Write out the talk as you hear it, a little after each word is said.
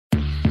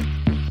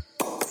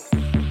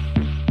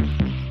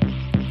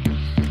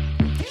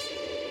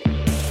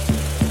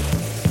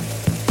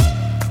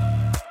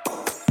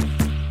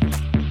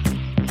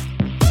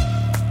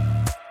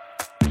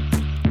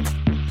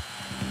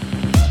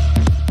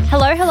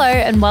Hello,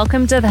 and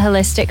welcome to the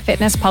Holistic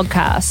Fitness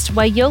Podcast,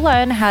 where you'll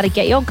learn how to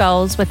get your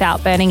goals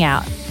without burning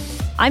out.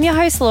 I'm your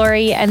host,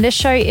 Laurie, and this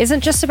show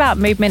isn't just about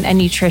movement and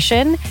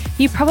nutrition.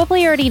 You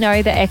probably already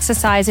know that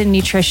exercise and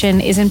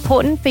nutrition is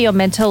important for your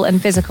mental and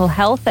physical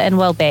health and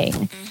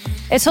well-being.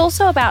 It's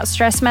also about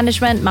stress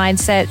management,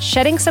 mindset,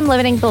 shedding some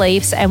limiting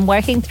beliefs, and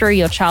working through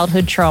your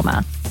childhood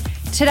trauma.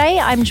 Today,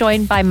 I'm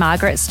joined by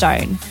Margaret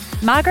Stone.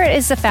 Margaret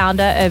is the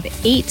founder of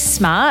Eat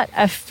Smart,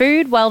 a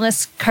food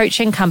wellness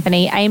coaching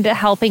company aimed at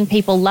helping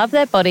people love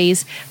their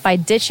bodies by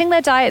ditching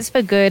their diets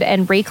for good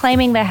and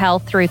reclaiming their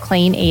health through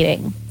clean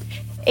eating.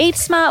 Eat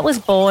Smart was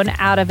born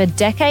out of a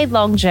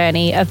decade-long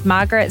journey of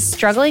Margaret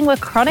struggling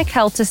with chronic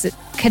health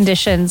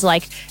conditions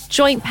like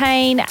joint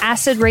pain,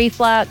 acid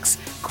reflux,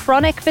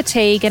 chronic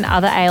fatigue, and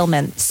other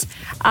ailments.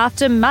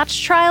 After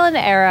much trial and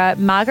error,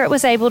 Margaret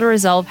was able to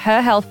resolve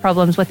her health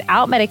problems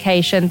without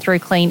medication through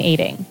clean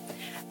eating.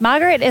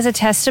 Margaret is a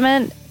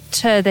testament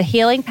to the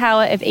healing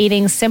power of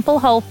eating simple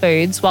whole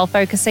foods while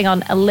focusing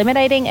on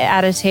eliminating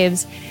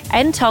additives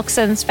and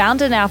toxins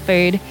found in our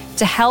food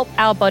to help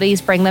our bodies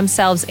bring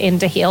themselves in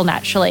to heal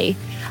naturally.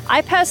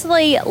 I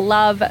personally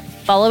love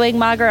following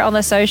Margaret on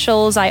the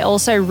socials. I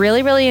also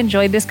really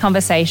enjoyed this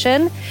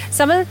conversation.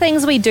 Some of the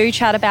things we do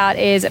chat about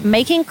is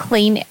making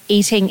clean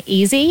eating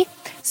easy.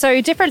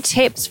 So different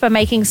tips for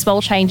making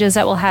small changes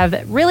that will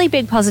have really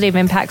big positive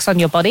impacts on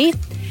your body.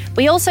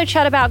 We also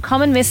chat about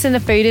common myths in the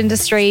food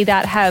industry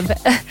that have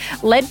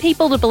led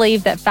people to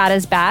believe that fat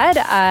is bad,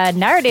 a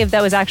narrative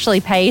that was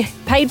actually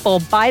paid for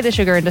by the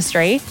sugar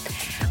industry.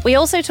 We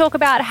also talk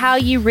about how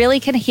you really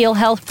can heal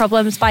health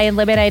problems by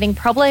eliminating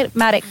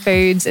problematic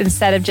foods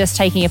instead of just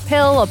taking a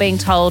pill or being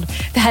told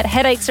that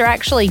headaches are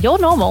actually your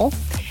normal,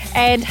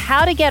 and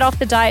how to get off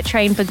the diet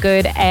train for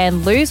good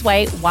and lose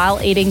weight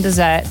while eating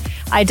dessert.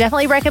 I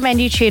definitely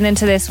recommend you tune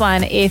into this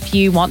one if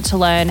you want to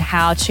learn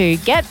how to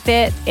get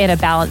fit in a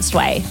balanced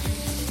way.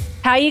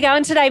 How are you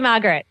going today,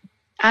 Margaret?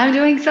 I'm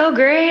doing so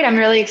great. I'm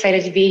really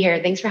excited to be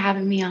here. Thanks for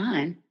having me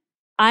on.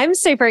 I'm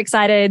super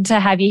excited to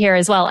have you here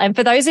as well. And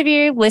for those of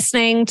you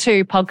listening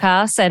to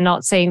podcasts and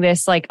not seeing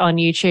this like on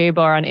YouTube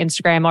or on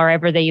Instagram or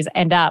wherever these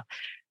end up,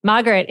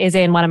 Margaret is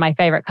in one of my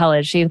favorite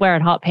colors. She's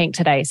wearing hot pink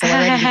today, so we're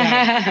ready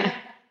to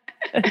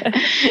go.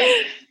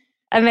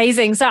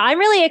 Amazing. So I'm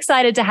really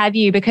excited to have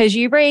you because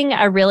you bring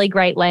a really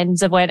great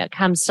lens of when it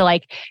comes to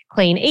like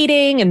clean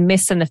eating and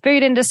myths in the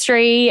food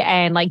industry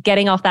and like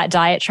getting off that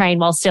diet train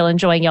while still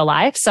enjoying your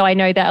life. So I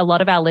know that a lot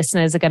of our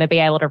listeners are going to be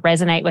able to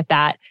resonate with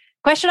that.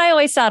 Question I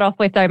always start off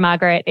with though,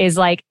 Margaret, is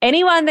like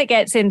anyone that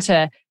gets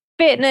into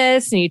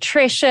fitness,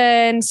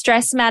 nutrition,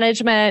 stress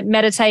management,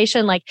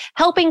 meditation, like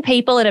helping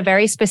people in a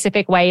very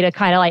specific way to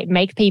kind of like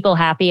make people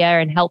happier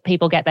and help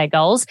people get their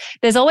goals,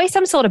 there's always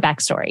some sort of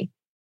backstory.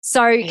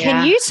 So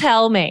can you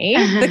tell me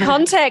the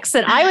context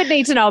that I would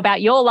need to know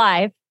about your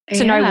life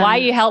to know why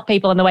you help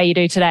people in the way you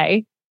do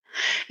today?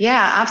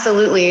 Yeah,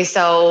 absolutely.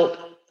 So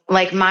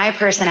like my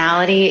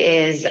personality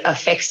is a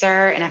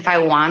fixer. And if I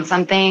want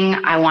something,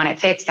 I want it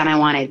fixed and I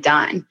want it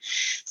done.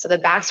 So the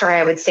backstory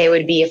I would say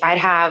would be if I'd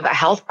have a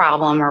health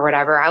problem or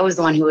whatever, I was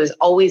the one who was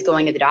always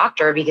going to the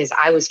doctor because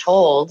I was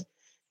told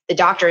the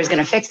doctor is going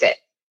to fix it.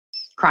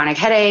 Chronic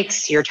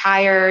headaches, you're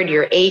tired,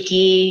 you're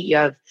achy,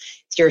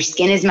 your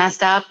skin is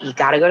messed up, you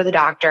got to go to the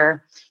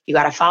doctor, you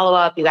got to follow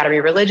up, you got to be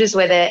religious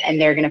with it,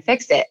 and they're going to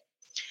fix it.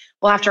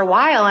 Well, after a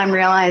while, I'm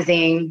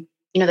realizing,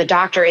 the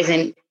doctor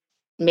isn't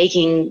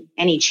making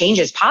any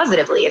changes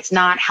positively. It's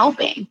not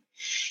helping.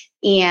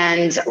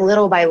 And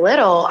little by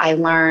little, I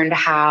learned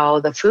how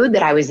the food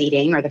that I was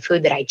eating or the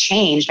food that I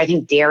changed, I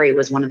think dairy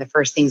was one of the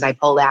first things I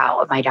pulled out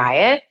of my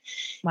diet.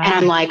 Wow. And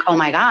I'm like, oh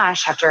my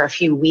gosh, after a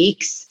few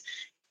weeks,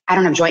 I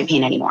don't have joint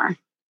pain anymore.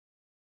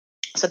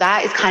 So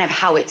that is kind of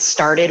how it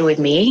started with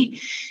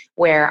me,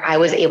 where I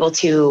was able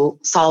to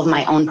solve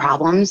my own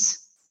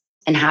problems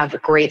and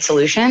have great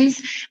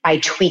solutions by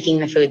tweaking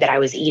the food that I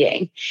was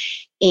eating.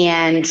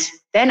 And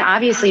then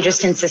obviously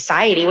just in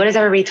society, what does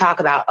everybody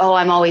talk about? Oh,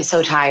 I'm always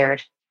so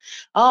tired.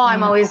 Oh,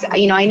 I'm always, I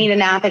need a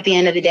nap at the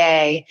end of the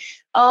day.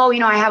 Oh,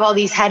 I have all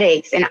these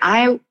headaches. And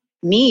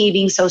me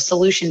being so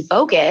solution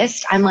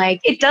focused, I'm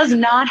like, it does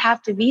not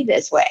have to be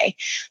this way.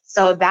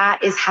 So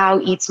that is how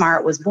Eat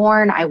Smart was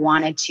born. I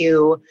wanted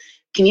to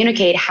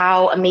communicate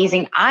how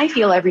amazing I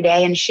feel every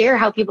day and share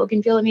how people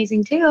can feel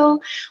amazing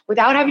too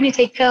without having to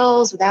take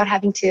pills, without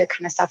having to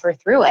kind of suffer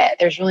through it.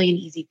 There's really an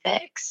easy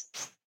fix.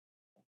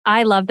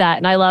 I love that.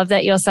 And I love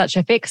that you're such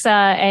a fixer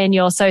and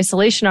you're so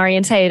solution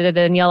orientated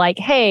and you're like,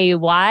 hey,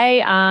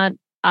 why aren't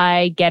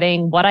I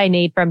getting what I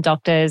need from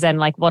doctors and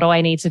like, what do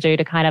I need to do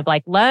to kind of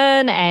like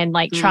learn and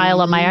like trial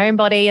on my own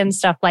body and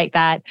stuff like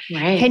that.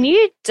 Right. Can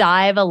you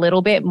dive a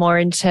little bit more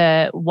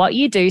into what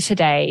you do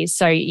today?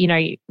 So,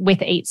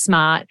 with Eat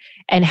Smart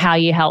and how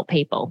you help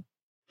people.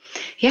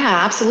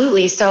 Yeah,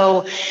 absolutely.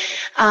 So,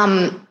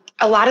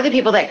 a lot of the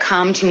people that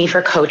come to me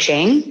for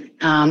coaching,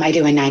 I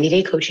do a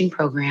 90-day coaching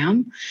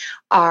program,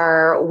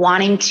 are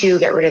wanting to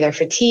get rid of their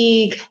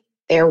fatigue,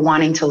 They're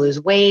wanting to lose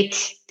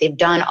weight. They've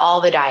done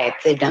all the diets.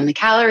 They've done the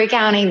calorie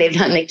counting. They've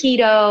done the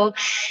keto.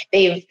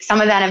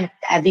 Some of them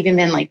have even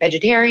been like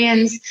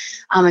vegetarians.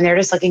 And they're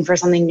just looking for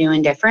something new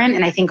and different.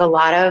 And I think a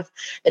lot of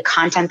the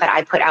content that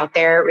I put out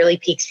there really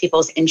piques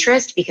people's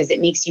interest because it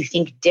makes you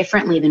think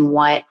differently than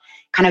what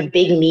kind of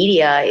big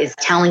media is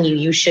telling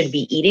you should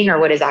be eating or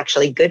what is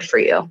actually good for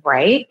you.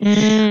 Right.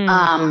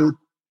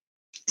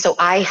 So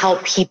I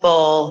help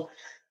people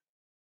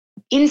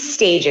in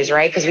stages,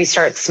 right? Because we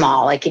start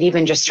small. Like it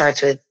even just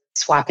starts with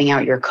swapping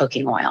out your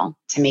cooking oil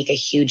to make a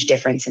huge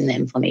difference in the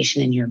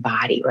inflammation in your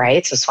body,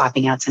 right? So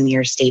swapping out some of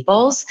your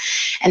staples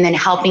and then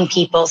helping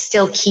people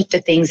still keep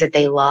the things that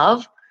they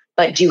love,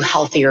 but do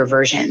healthier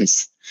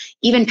versions,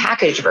 even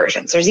packaged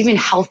versions. There's even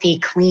healthy,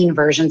 clean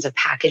versions of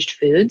packaged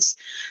foods,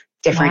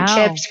 different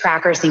chips,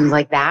 crackers, things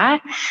like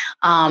that.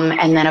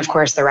 And then of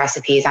course the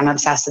recipes. I'm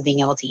obsessed with being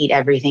able to eat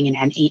everything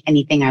and eat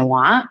anything I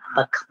want,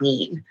 but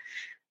clean.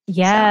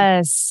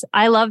 Yes, so.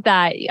 I love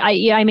that.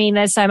 I mean,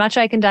 there's so much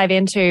I can dive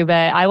into,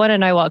 but I want to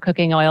know what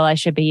cooking oil I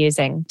should be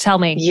using. Tell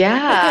me.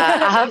 Yeah,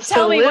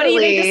 absolutely. Tell me, what do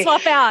you need to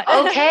swap out?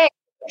 Okay.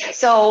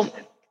 So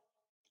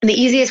the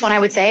easiest one I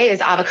would say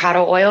is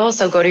avocado oil.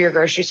 So go to your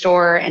grocery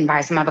store and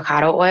buy some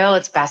avocado oil.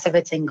 It's best if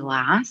it's in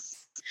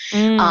glass.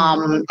 And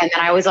then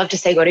I always love to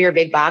say, go to your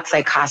big box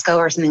like Costco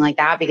or something like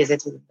that, because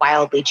it's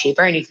wildly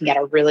cheaper and you can get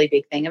a really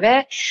big thing of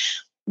it.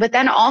 But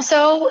then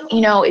also,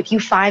 if you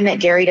find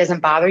that dairy doesn't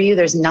bother you,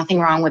 there's nothing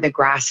wrong with a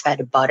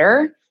grass-fed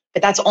butter.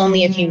 But that's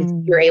only if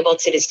you're able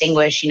to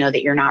distinguish,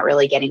 that you're not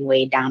really getting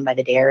weighed down by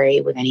the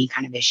dairy with any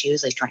kind of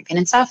issues like joint pain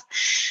and stuff.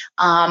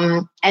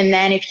 And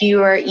then if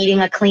you are eating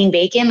a clean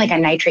bacon, like a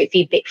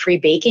nitrate-free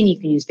bacon, you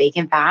can use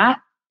bacon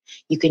fat.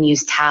 You can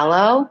use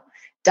tallow.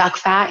 Duck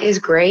fat is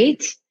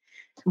great.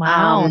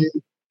 Wow.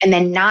 And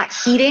then not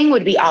heating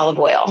would be olive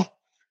oil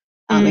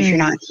if you're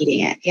not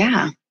heating it.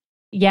 Yeah.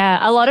 Yeah,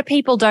 a lot of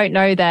people don't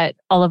know that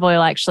olive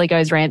oil actually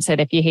goes rancid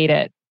if you heat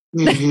it.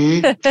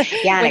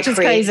 Yeah, which is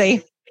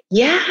crazy.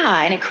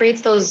 Yeah, and it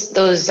creates those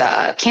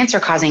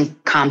cancer-causing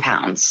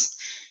compounds.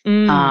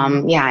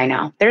 Yeah, I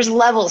know. There's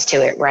levels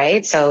to it,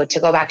 right? So to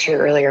go back to your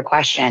earlier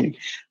question,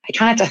 I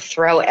try not to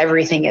throw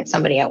everything at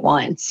somebody at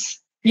once.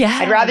 Yeah,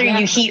 I'd rather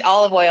you heat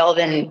olive oil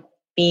than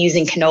be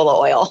using canola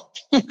oil.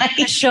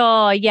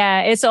 Sure.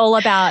 Yeah, it's all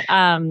about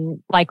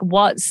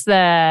what's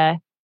the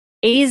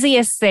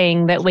easiest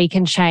thing that we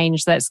can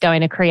change that's going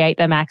to create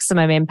the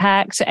maximum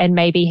impact. And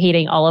maybe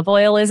heating olive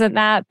oil isn't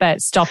that,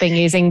 but stopping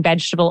using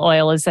vegetable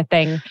oil is the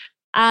thing.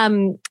 I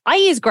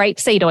use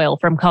grapeseed oil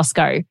from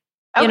Costco.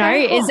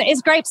 Okay, cool.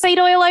 Is grapeseed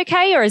oil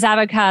okay, or is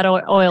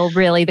avocado oil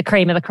really the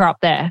cream of the crop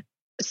there?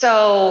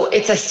 So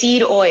it's a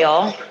seed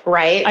oil,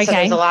 right? Okay. So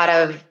there's a lot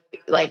of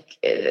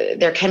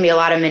there can be a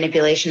lot of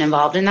manipulation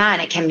involved in that,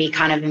 and it can be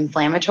kind of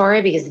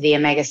inflammatory because of the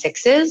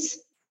omega-6s.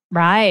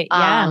 Right.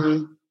 Yeah.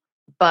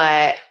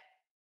 But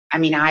I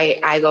mean,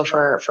 I go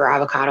for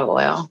avocado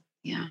oil.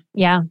 Yeah.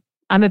 Yeah.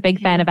 I'm a big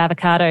fan of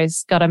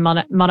avocados. Got a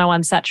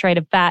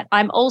monounsaturated fat.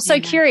 I'm also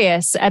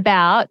curious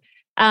about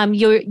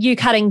you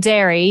cutting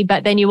dairy,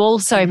 but then you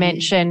also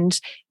mentioned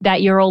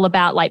that you're all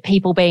about like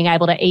people being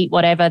able to eat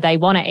whatever they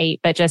want to eat,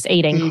 but just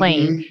eating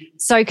clean.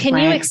 So can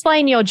you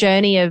explain your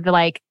journey of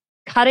like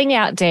cutting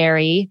out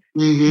dairy,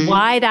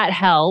 why that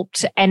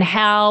helped, and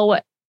how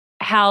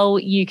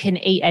you can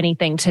eat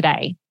anything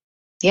today?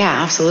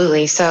 Yeah,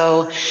 absolutely.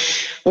 So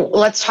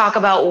let's talk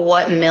about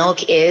what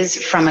milk is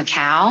from a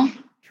cow.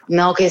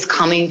 Milk is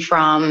coming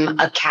from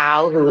a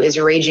cow who is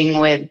raging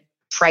with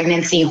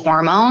pregnancy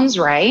hormones,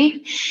 right?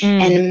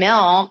 And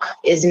milk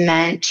is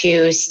meant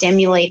to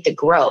stimulate the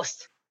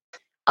growth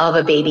of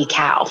a baby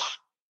cow.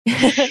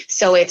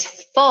 So it's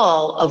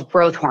full of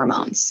growth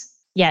hormones.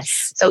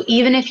 Yes. So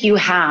even if you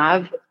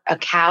have a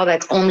cow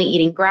that's only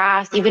eating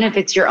grass, even if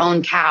it's your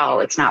own cow,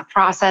 it's not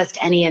processed,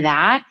 any of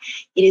that,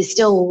 it is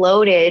still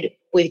loaded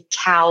with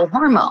cow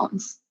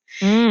hormones.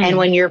 And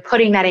when you're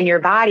putting that in your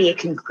body, it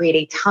can create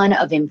a ton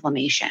of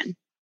inflammation.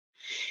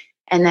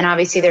 And then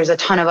obviously there's a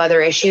ton of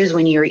other issues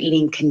when you're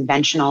eating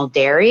conventional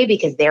dairy,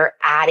 because they're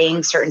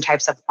adding certain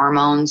types of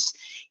hormones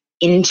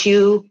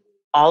into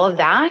all of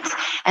that.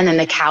 And then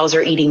the cows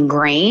are eating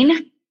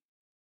grain,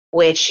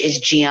 which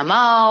is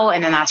GMO.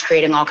 And then that's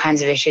creating all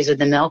kinds of issues with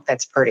the milk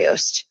that's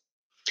produced.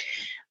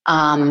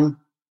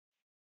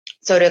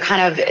 So to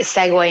kind of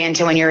segue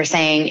into when you were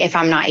saying, if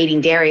I'm not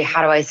eating dairy,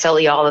 how do I still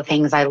eat all the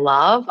things I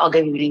love? I'll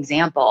give you an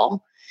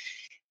example.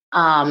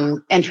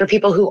 And for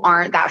people who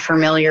aren't that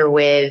familiar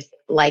with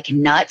like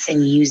nuts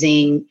and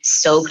using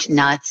soaked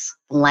nuts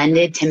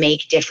blended to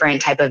make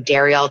different type of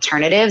dairy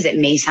alternatives, it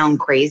may sound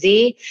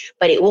crazy,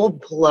 but it will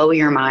blow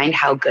your mind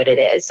how good it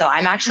is. So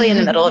I'm actually in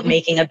the middle of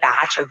making a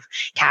batch of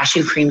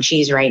cashew cream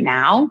cheese right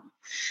now.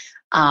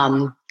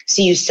 So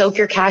you soak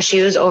your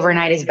cashews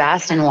overnight is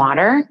best in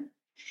water.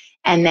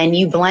 And then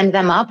you blend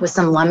them up with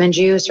some lemon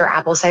juice or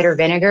apple cider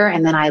vinegar.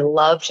 And then I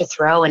love to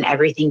throw an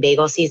everything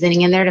bagel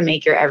seasoning in there to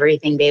make your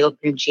everything bagel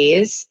cream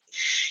cheese.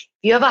 If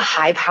you have a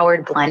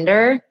high-powered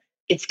blender,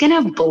 it's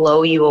going to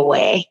blow you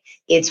away.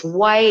 It's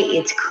white,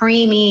 it's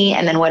creamy,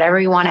 and then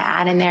whatever you want to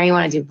add in there, you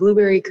want to do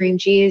blueberry cream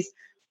cheese,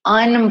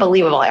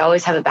 unbelievable. I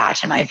always have a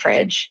batch in my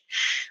fridge.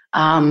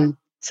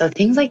 So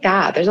things like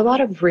that. There's a lot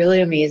of really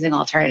amazing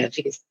alternatives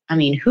because, I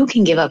mean, who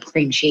can give up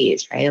cream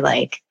cheese, right?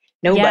 Like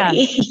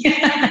nobody.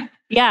 Yeah.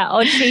 Yeah,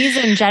 or cheese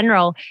in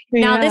general.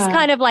 Now, this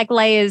kind of like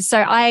layers.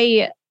 So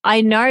I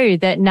know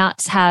that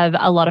nuts have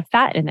a lot of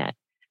fat in it.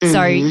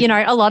 So, you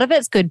know, a lot of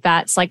it's good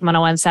fats like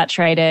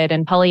monounsaturated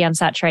and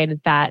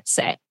polyunsaturated fats.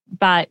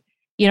 But,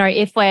 you know,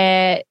 if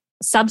we're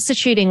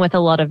substituting with a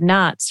lot of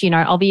nuts, you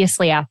know,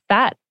 obviously our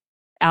fat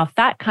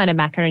kind of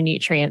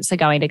macronutrients are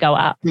going to go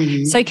up.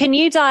 So can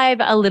you dive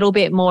a little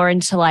bit more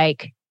into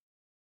like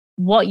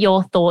what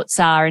your thoughts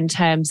are in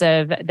terms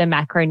of the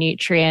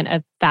macronutrient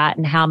of fat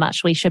and how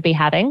much we should be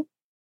having?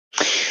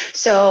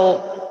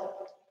 So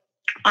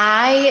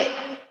I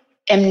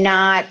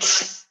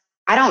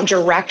don't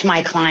direct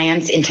my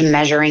clients into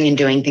measuring and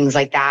doing things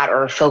like that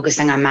or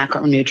focusing on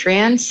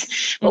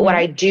macronutrients. But what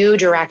I do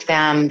direct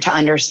them to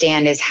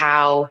understand is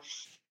how,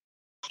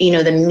 you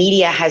know, the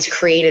media has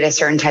created a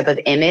certain type of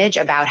image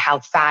about how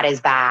fat is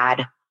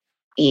bad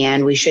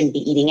and we shouldn't be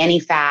eating any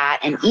fat,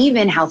 and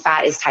even how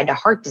fat is tied to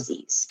heart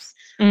disease.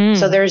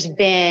 So there's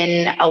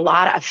been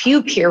a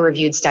few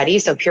peer-reviewed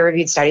studies. So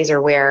peer-reviewed studies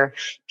are where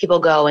people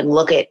go and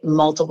look at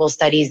multiple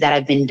studies that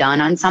have been done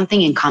on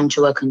something and come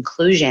to a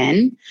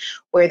conclusion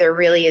where there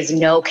really is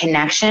no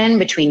connection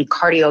between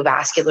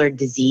cardiovascular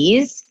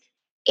disease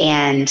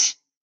and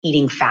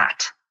eating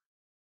fat.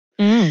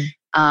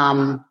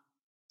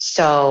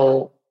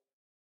 So,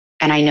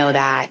 and I know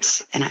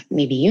that, and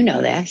maybe you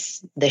know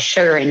this, the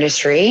sugar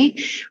industry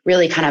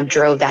really kind of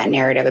drove that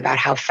narrative about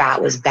how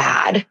fat was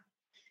bad.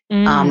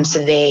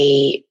 So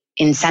they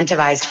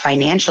incentivized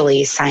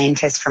financially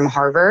scientists from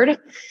Harvard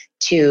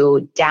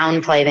to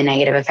downplay the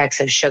negative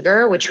effects of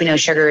sugar, which we know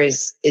sugar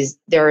is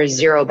there are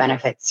zero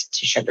benefits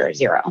to sugar,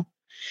 zero.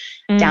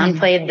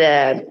 Downplayed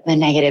the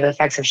negative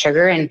effects of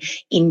sugar and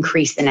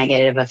increase the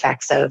negative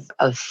effects of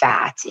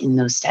fat in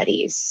those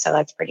studies. So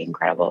that's pretty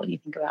incredible when you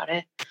think about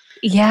it.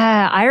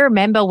 Yeah, I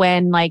remember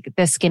when like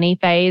the skinny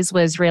phase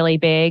was really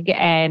big,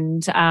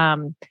 and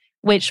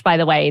which, by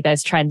the way,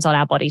 there's trends on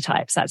our body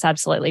types. That's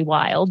absolutely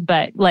wild.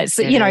 But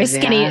skinny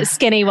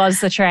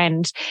was the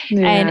trend.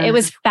 Yeah. And it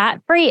was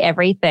fat-free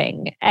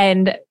everything.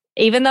 And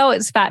even though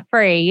it's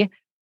fat-free,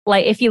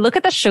 like if you look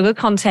at the sugar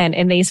content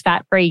in these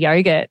fat-free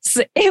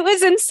yogurts, it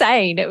was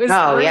insane. It was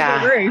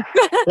the roof.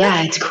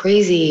 Yeah, it's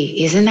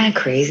crazy. Isn't that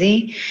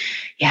crazy?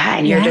 Yeah,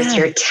 and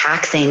you're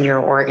taxing your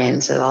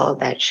organs with all of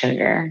that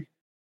sugar.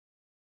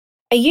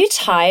 Are you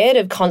tired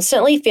of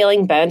constantly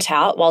feeling burnt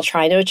out while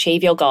trying to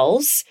achieve your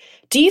goals?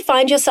 Do you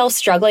find yourself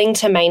struggling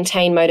to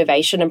maintain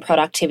motivation and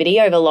productivity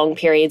over long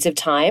periods of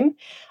time?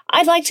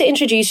 I'd like to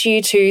introduce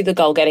you to the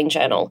Goal Getting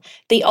Journal,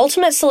 the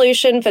ultimate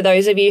solution for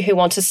those of you who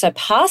want to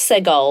surpass their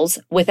goals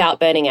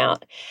without burning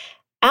out.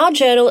 Our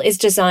journal is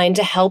designed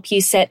to help you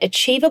set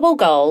achievable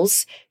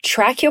goals,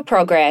 track your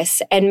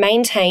progress, and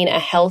maintain a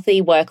healthy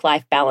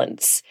work-life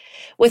balance.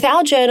 With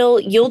our journal,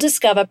 you'll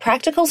discover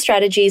practical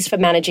strategies for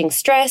managing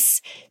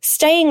stress,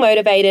 staying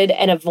motivated,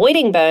 and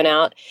avoiding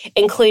burnout,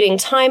 including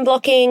time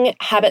blocking,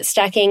 habit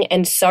stacking,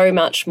 and so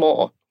much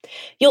more.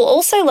 You'll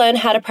also learn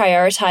how to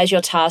prioritize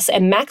your tasks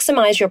and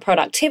maximize your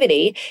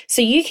productivity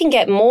so you can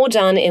get more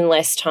done in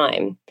less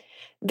time.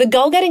 The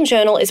Goal Getting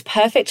Journal is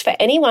perfect for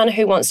anyone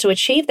who wants to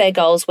achieve their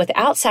goals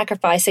without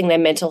sacrificing their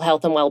mental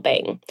health and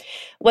well-being.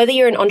 Whether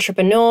you're an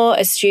entrepreneur,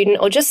 a student,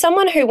 or just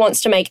someone who wants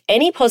to make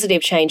any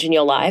positive change in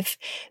your life,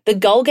 the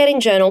Goal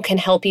Getting Journal can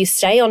help you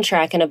stay on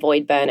track and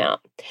avoid burnout.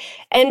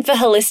 And for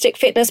Holistic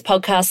Fitness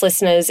podcast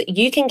listeners,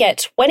 you can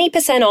get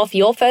 20% off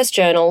your first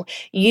journal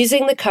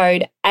using the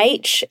code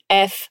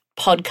HFPodcast.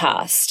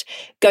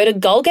 Go to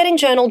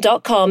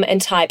goalgettingjournal.com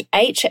and type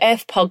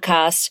HF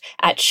podcast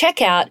at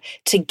checkout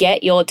to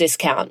get your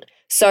discount.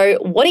 So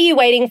what are you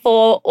waiting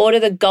for? Order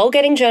the Goal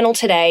Getting Journal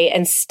today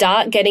and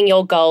start getting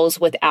your goals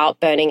without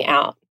burning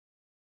out.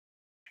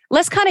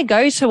 Let's kind of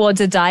go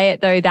towards a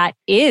diet though that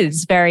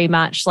is very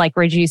much like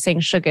reducing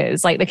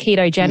sugars, like the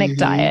ketogenic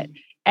diet.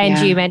 And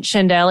you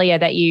mentioned earlier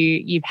that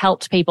you've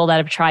helped people that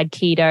have tried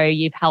keto,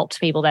 you've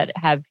helped people that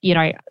have,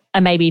 are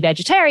maybe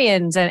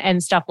vegetarians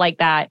and stuff like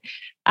that.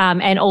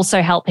 And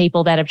also help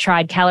people that have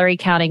tried calorie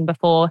counting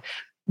before.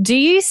 Do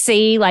you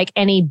see like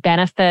any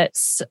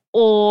benefits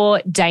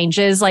or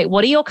dangers? Like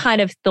what are your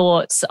kind of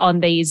thoughts on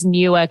these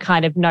newer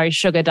kind of no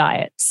sugar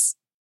diets?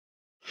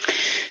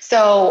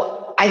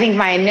 So I think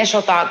my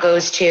initial thought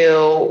goes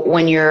to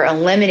when you're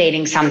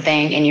eliminating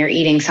something and you're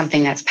eating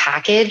something that's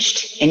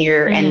packaged and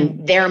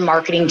and they're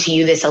marketing to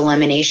you this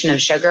elimination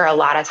of sugar, a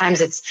lot of times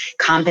it's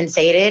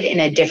compensated in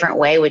a different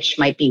way, which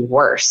might be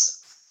worse.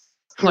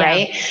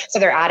 Right. So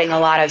they're adding a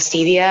lot of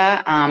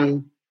stevia.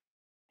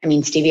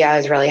 Stevia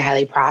is really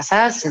highly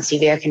processed, and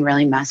stevia can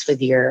really mess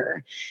with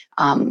your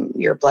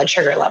blood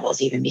sugar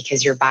levels, even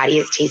because your body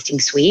is tasting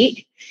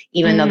sweet,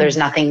 even though there's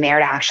nothing there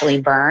to actually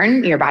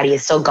burn. Your body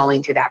is still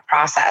going through that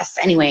process.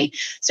 Anyway,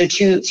 so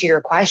to your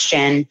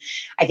question,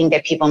 I think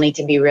that people need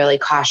to be really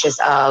cautious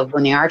of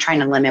when they are trying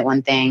to limit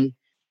one thing,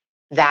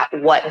 that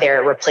what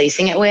they're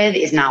replacing it with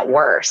is not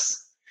worse.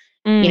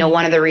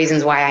 One of the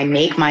reasons why I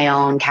make my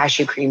own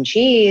cashew cream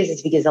cheese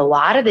is because a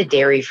lot of the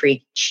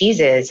dairy-free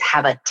cheeses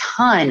have a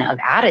ton of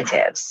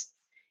additives.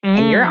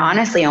 And you're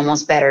honestly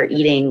almost better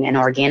eating an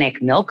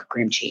organic milk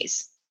cream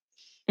cheese.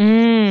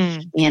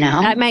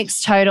 That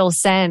makes total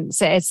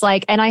sense. It's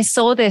like, and I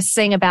saw this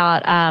thing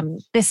about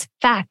this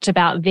fact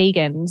about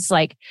vegans,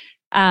 like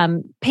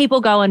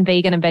people go on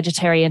vegan and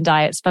vegetarian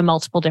diets for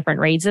multiple different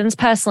reasons.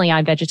 Personally,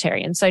 I'm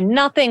vegetarian, so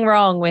nothing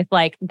wrong with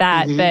like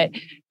that. But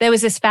there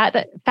was this fact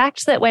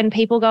that when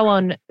people go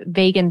on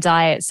vegan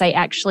diets, they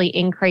actually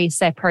increase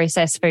their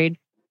processed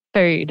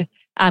food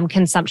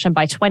consumption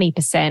by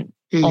 20%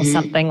 or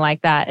something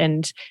like that.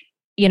 And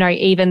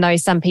even though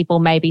some people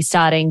may be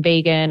starting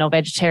vegan or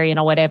vegetarian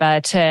or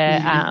whatever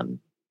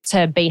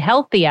to be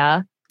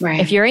healthier,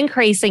 if you're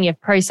increasing your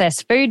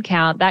processed food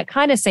count, that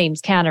kind of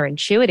seems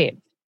counterintuitive.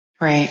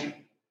 Right.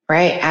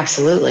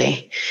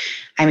 Absolutely.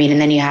 I mean,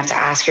 and then you have to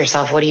ask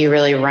yourself, what are you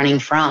really running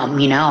from?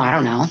 I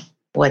don't know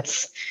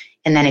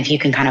and then if you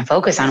can kind of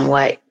focus on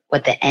what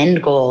the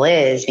end goal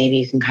is, maybe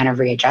you can kind of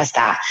readjust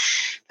that.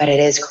 But it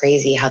is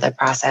crazy how the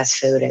processed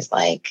food is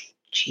like,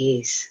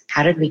 geez,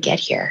 how did we get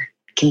here?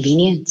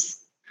 Convenience.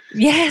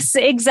 Yes,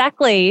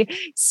 exactly.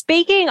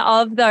 Speaking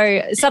of,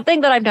 though,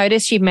 something that I've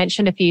noticed you've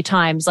mentioned a few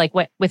times, like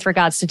with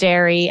regards to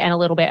dairy and a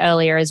little bit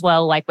earlier as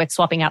well, like with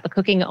swapping out the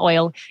cooking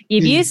oil,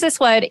 you've used this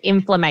word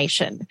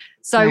inflammation.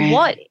 So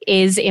what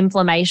is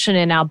inflammation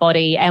in our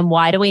body and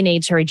why do we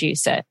need to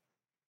reduce it?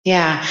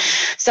 Yeah.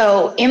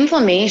 So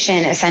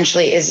inflammation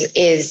essentially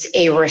is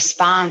a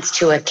response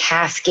to a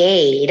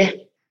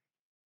cascade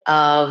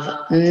of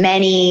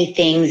many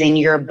things in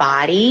your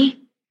body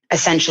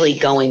essentially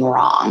going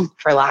wrong,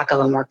 for lack of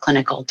a more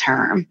clinical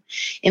term.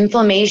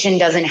 Inflammation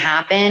doesn't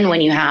happen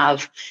when you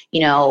have,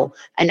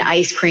 an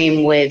ice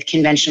cream with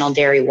conventional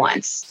dairy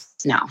once.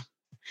 No.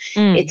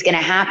 It's going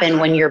to happen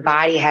when your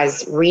body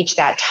has reached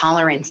that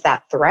tolerance,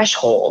 that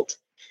threshold.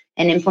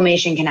 And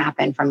inflammation can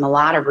happen from a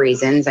lot of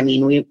reasons. I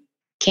mean, we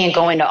can't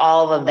go into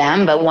all of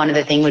them, but one of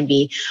the things would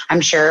be, I'm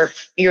sure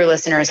your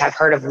listeners have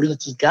heard of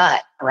leaky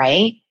gut,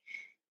 right?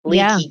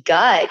 Leaky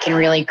gut can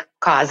really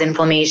cause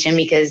inflammation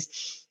because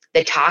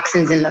the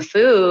toxins in the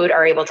food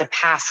are able to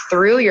pass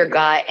through your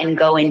gut and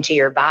go into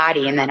your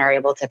body and then are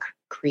able to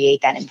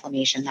create that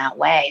inflammation that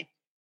way.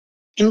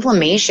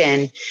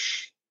 Inflammation,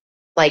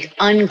 like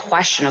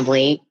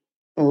unquestionably,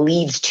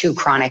 leads to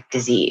chronic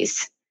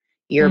disease.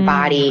 Your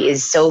body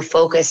is so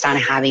focused on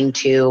having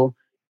to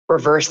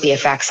reverse the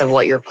effects of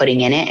what you're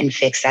putting in it and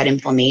fix that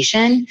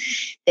inflammation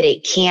that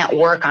it can't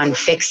work on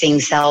fixing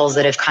cells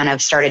that have kind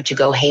of started to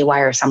go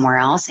haywire somewhere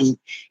else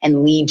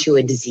and lead to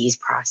a disease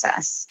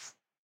process.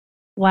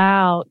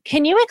 Wow.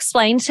 Can you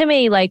explain to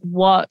me like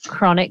what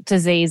chronic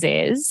disease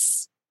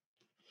is?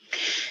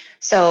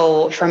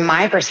 So from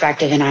my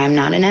perspective, and I am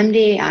not an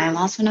MD, I am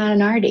also not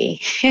an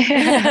RD.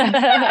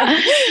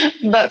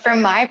 But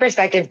from my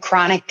perspective,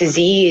 chronic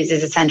disease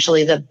is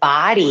essentially the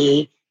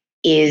body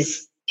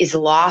is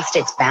lost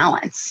its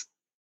balance.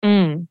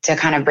 To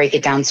kind of break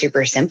it down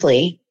super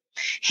simply,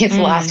 it's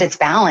lost its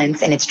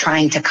balance and it's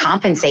trying to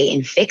compensate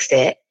and fix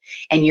it.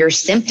 And your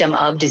symptom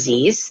of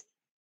disease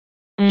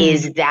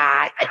is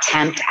that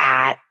attempt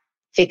at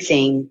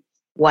fixing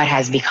what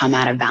has become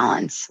out of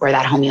balance, where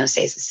that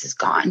homeostasis is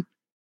gone.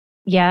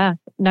 Yeah,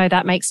 no,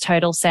 that makes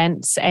total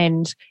sense.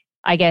 And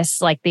I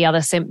guess like the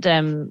other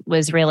symptom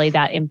was really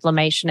that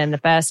inflammation in the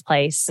first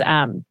place.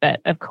 But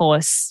of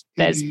course,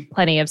 there's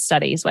plenty of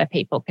studies where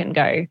people can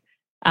go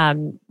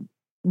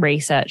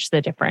research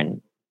the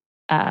different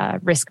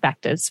risk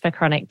factors for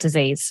chronic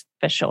disease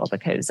for sure,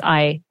 because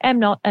I am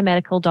not a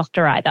medical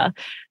doctor either.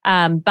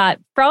 But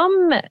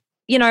from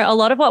a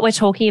lot of what we're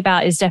talking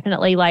about is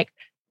definitely like,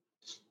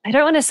 I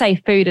don't want to say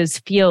food as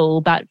fuel,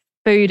 but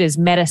food as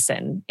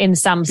medicine in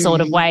some sort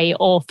of way.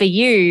 Or for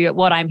you,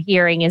 what I'm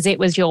hearing is it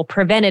was your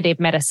preventative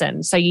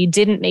medicine. So you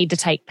didn't need to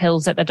take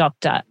pills at the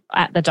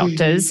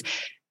doctor's.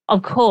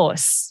 Of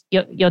course,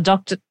 your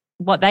doctor,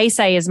 what they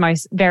say is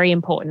very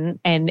important.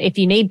 And if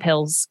you need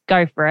pills,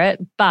 go for it.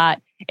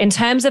 But in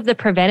terms of the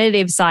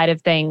preventative side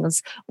of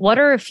things, what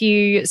are a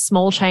few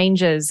small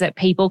changes that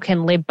people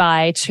can live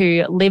by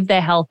to live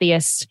their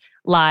healthiest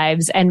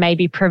lives and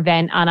maybe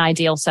prevent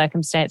unideal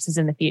circumstances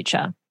in the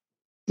future?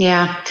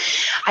 Yeah,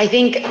 I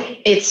think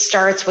it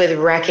starts with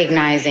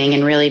recognizing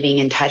and really being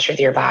in touch with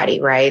your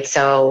body, right?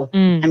 So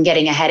I'm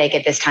getting a headache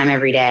at this time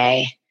every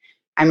day.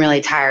 I'm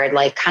really tired.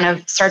 Like kind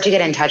of start to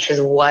get in touch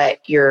with what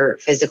your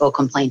physical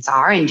complaints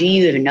are. And do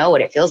you even know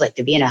what it feels like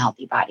to be in a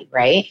healthy body,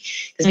 right?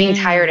 Because being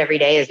tired every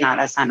day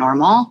that's not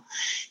normal.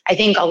 I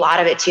think a lot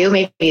of it too,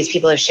 maybe as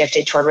people have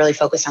shifted toward really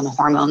focus on the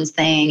hormones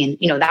thing.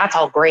 And, that's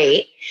all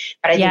great.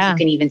 But I think you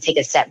can even take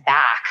a step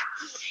back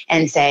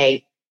and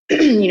say,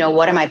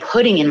 what am I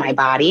putting in my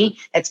body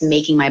that's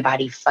making my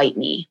body fight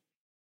me?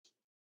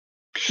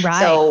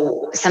 Right.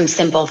 So some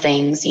simple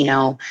things,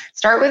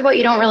 start with what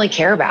you don't really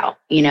care about,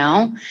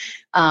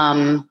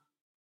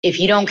 if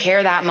you don't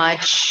care that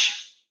much,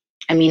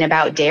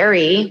 about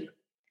dairy,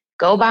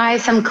 go buy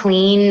some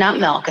clean nut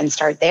milk and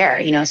start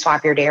there,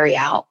 swap your dairy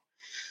out.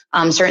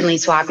 Certainly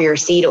swap your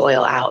seed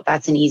oil out.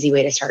 That's an easy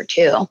way to start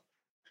too.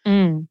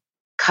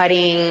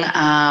 Cutting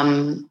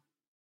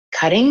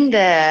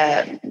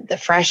the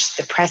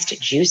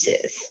pressed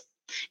juices,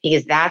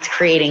 because that's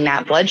creating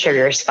that blood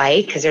sugar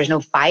spike because there's no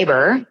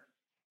fiber.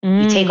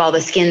 You take all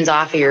the skins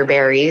off of your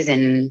berries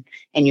and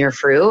your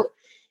fruit,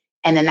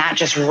 and then that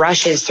just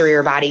rushes through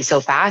your body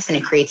so fast and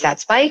it creates that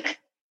spike.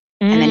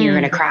 And then you're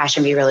going to crash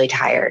and be really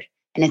tired.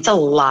 And it's a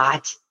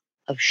lot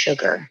of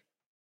sugar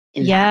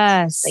in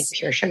that, like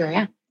pure sugar.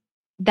 Yeah.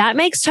 That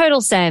makes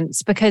total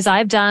sense because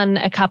I've done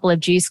a couple of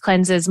juice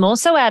cleanses more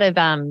so out of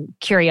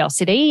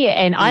curiosity.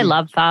 And I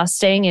love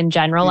fasting in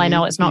general. I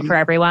know it's not for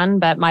everyone,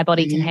 but my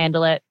body can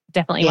handle it.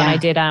 Definitely when I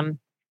did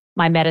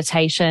my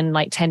meditation,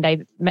 like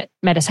 10-day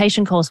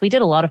meditation course, we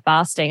did a lot of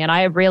fasting and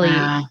I really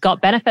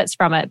got benefits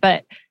from it.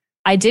 But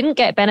I didn't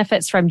get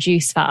benefits from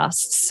juice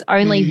fasts,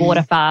 only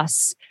water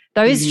fasts.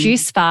 Those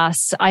juice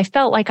fasts, I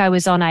felt like I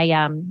was on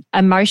a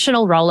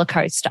emotional roller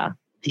coaster.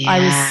 I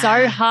was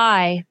so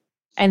high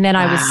and then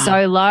I was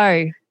so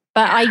low.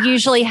 But I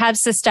usually have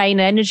sustained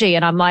energy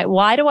and I'm like,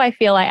 why do I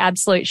feel like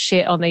absolute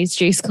shit on these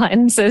juice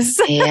cleanses?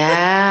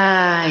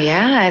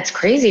 Yeah. It's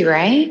crazy,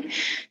 right?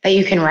 That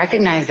you can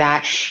recognize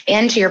that.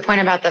 And to your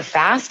point about the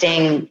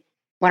fasting,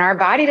 when our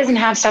body doesn't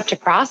have stuff to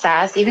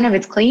process, even if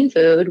it's clean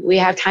food, we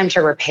have time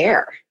to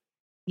repair.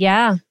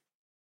 Yeah,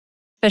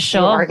 for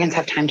sure. Your organs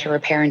have time to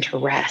repair and to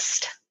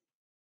rest.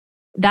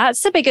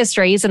 That's the biggest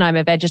reason I'm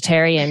a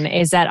vegetarian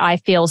is that I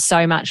feel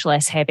so much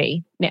less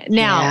heavy.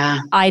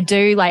 Now, I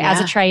do,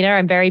 as a trainer,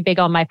 I'm very big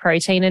on my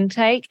protein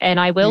intake. And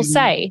I will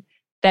say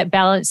that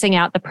balancing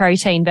out the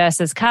protein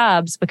versus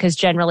carbs, because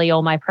generally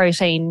all my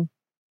protein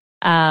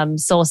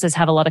sources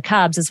have a lot of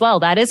carbs as well,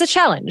 that is a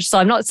challenge. So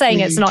I'm not saying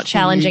it's not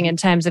challenging in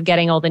terms of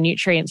getting all the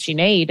nutrients you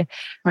need,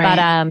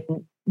 but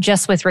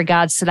just with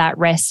regards to that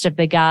rest of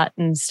the gut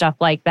and stuff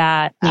like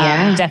that,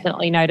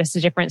 definitely noticed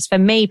a difference for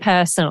me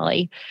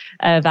personally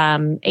of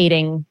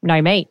eating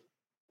no meat.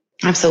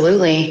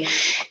 Absolutely.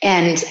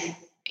 And,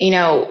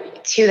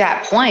 to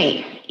that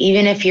point,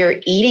 even if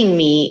you're eating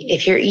meat,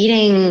 if you're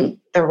eating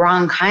the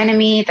wrong kind of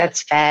meat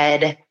that's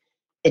fed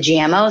the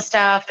GMO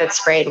stuff, that's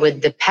sprayed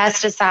with the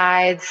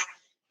pesticides,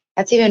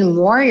 that's even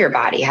more your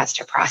body has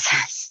to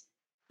process.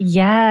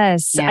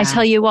 Yes. I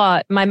tell you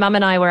what, my mum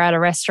and I were at a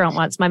restaurant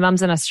once. My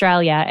mum's in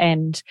Australia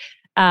and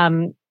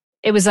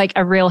it was like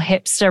a real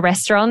hipster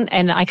restaurant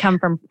and I come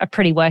from a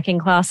pretty working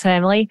class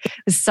family. It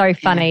was so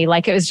funny.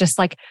 Like it was just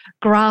like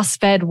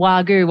grass-fed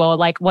Wagyu or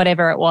like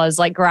whatever it was,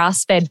 like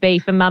grass-fed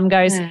beef. And mum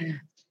goes,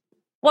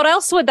 what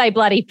else would they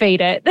bloody feed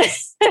it?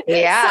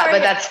 Yeah, but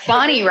that's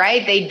funny,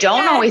 right? They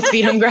don't always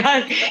feed them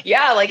grass.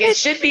 Yeah, like it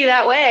should be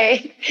that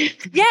way.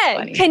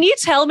 Yeah. Can you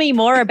tell me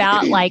more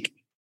about like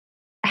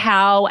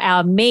how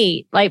our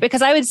meat,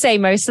 because I would say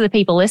most of the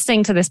people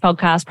listening to this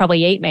podcast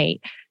probably eat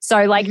meat.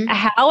 So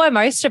how are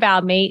most of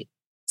our meats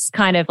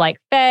kind of like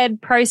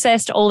fed,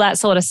 processed, all that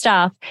sort of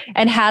stuff?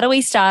 And how do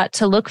we start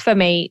to look for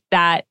meat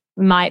that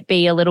might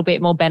be a little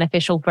bit more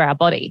beneficial for our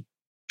body?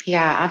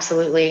 Yeah,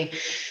 absolutely.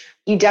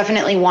 You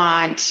definitely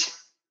want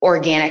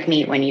organic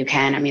meat when you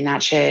can. I mean,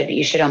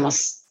 you should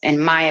almost, in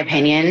my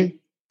opinion,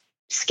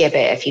 skip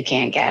it if you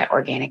can't get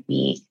organic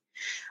meat.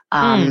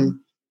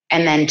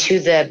 And then to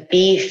the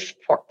beef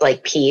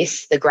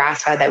piece, the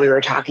grass fed that we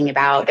were talking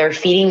about, they're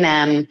feeding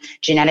them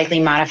genetically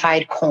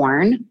modified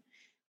corn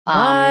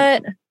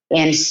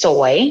and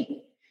soy.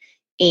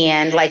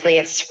 And likely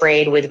it's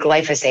sprayed with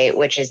glyphosate,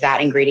 which is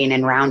that ingredient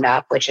in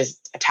Roundup, which is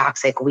a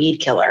toxic weed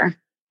killer.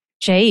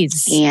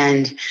 Jeez.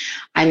 And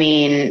I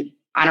mean,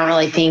 I don't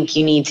really think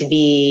you need to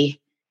be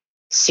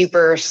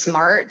super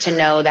smart to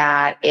know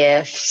that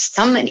if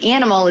an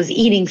animal is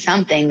eating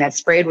something that's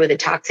sprayed with a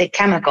toxic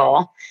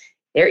chemical,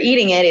 they're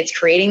eating it, it's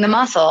creating the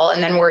muscle,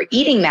 and then we're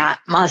eating that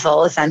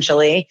muscle,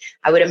 essentially.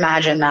 I would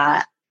imagine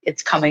that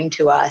it's coming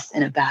to us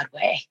in a bad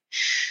way.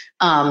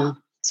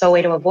 So a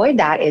way to avoid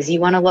that is you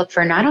want to look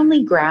for not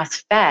only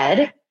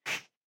grass-fed,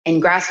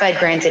 and grass-fed,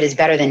 granted, is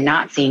better than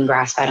not seeing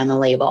grass-fed on the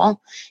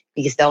label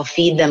because they'll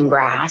feed them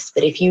grass.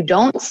 But if you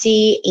don't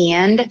see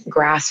and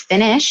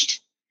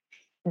grass-finished,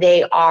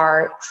 they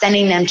are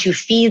sending them to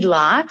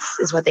feedlots,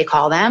 is what they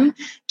call them,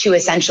 to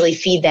essentially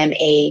feed them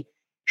a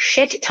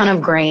shit ton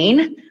of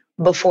grain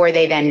before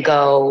they then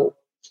go,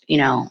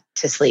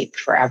 to sleep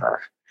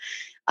forever.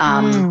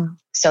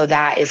 So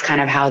that is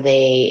kind of how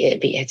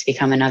it's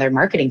become another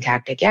marketing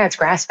tactic. Yeah, it's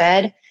grass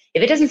fed.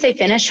 If it doesn't say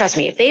finished, trust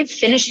me, if they've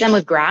finished them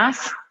with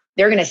grass,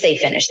 they're going to say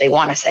finished. They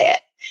want to say it.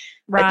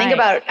 Right. But think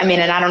about, and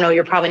I don't know,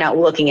 you're probably not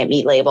looking at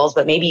meat labels,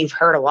 but maybe you've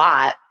heard a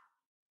lot,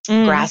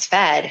 grass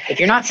fed. If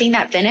you're not seeing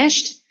that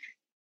finished,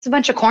 it's a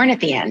bunch of corn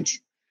at the end.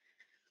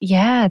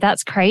 Yeah,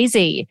 that's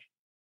crazy.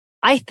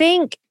 I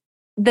think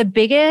the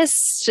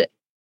biggest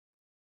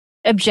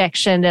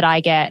objection that I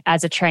get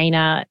as a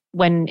trainer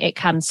when it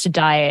comes to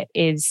diet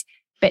is,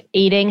 but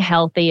eating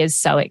healthy is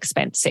so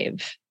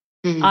expensive.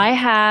 I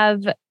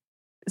have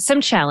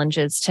some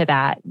challenges to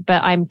that,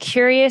 but I'm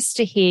curious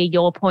to hear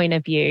your point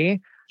of view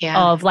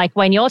of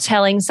when you're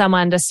telling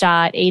someone to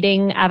start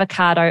eating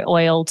avocado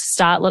oil, to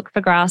start look for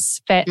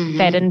grass fed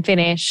and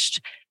finished,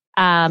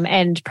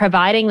 and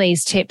providing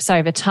these tips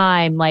over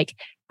time. Like,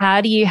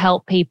 how do you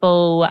help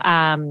people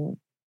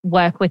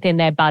work within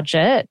their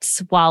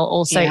budgets while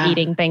also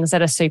eating things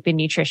that are super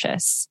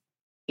nutritious?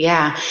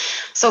 Yeah.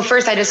 So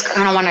first, I just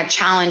kind of want to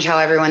challenge how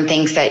everyone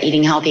thinks that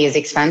eating healthy is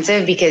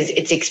expensive, because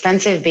it's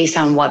expensive based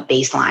on what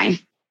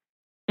baseline.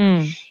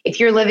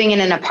 If you're living in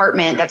an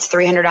apartment that's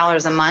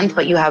 $300 a month,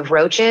 but you have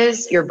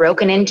roaches, you're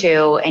broken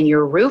into, and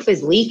your roof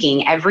is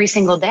leaking every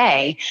single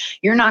day,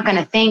 you're not going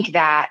to think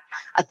that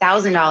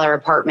 $1,000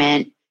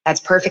 apartment that's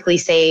perfectly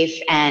safe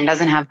and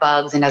doesn't have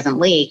bugs and doesn't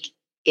leak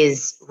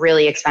is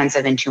really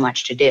expensive and too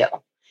much to do,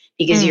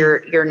 because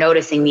you're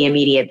noticing the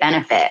immediate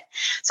benefit.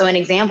 So an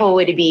example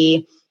would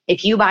be,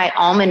 if you buy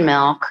almond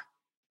milk,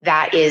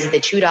 that is the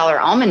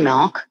 $2 almond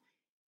milk,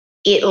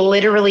 it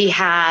literally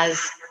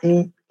has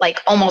like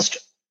almost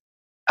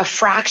a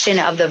fraction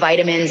of the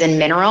vitamins and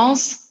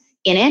minerals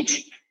in it,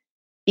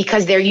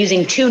 because they're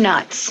using 2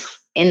 nuts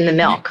in the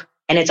milk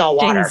and it's all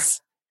water. Jeez.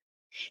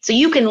 So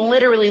you can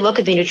literally look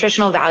at the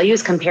nutritional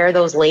values, compare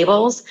those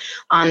labels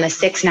on the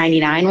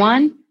 $6.99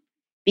 one,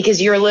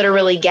 because you're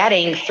literally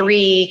getting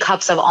 3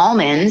 cups of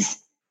almonds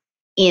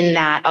in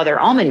that other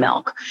almond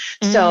milk.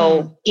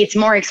 So it's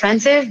more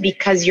expensive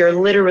because you're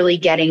literally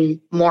getting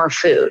more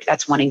food.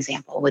 That's one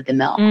example with the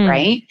milk,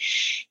 right?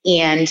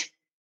 And,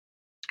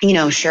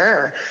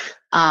 sure,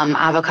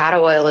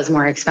 avocado oil is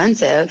more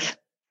expensive,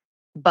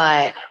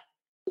 but,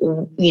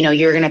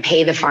 you're going to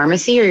pay the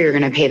pharmacy or you're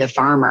going to pay the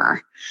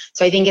farmer.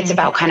 So I think it's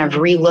about kind of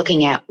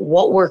re-looking at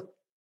what we're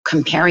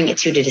comparing it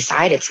to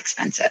decide it's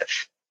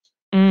expensive.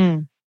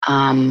 And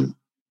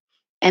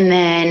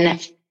then,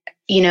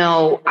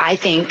 I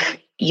think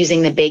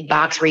using the big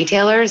box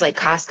retailers like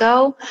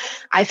Costco,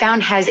 I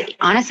found has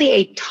honestly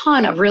a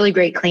ton of really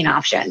great clean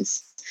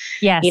options.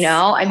 Yes.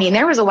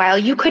 There was a while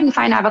you couldn't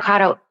find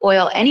avocado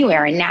oil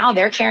anywhere, and now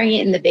they're carrying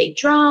it in the big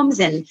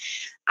drums. And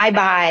I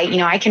buy,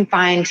 I can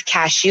find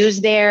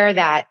cashews there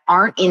that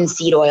aren't in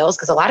seed oils,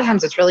 because a lot of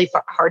times it's really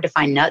hard to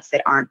find nuts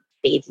that aren't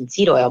bathed in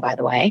seed oil, by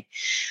the way,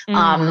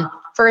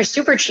 for a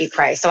super cheap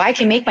price. So I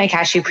can make my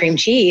cashew cream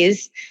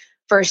cheese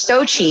for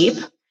so cheap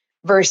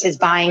versus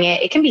buying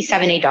it. It can be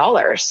 $7,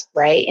 $8,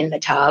 right, in the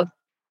tub.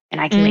 And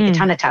I can make a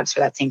ton of tubs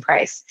for that same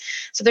price.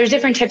 So there's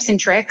different tips and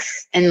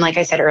tricks. And like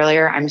I said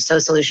earlier, I'm so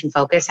solution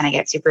focused, and I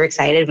get super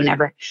excited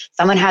whenever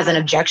someone has an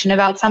objection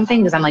about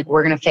something, because I'm like,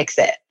 we're going to fix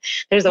it.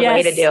 There's a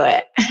way to do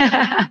it.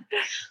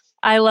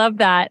 I love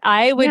that.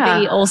 I would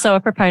be also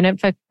a proponent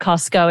for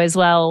Costco as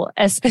well.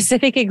 A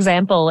specific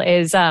example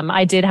is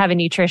I did have a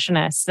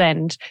nutritionist,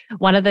 and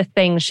one of the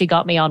things she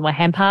got me on were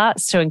hemp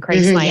hearts to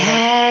increase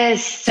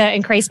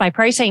my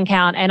protein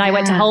count. And I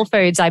went to Whole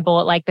Foods. I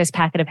bought like this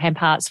packet of hemp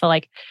hearts for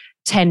like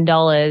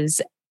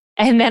 $10.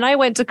 And then I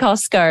went to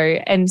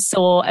Costco and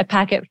saw a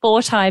packet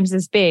 4 times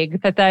as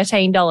big for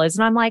 $13.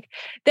 And I'm like,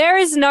 there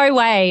is no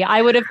way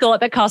I would have thought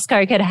that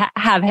Costco could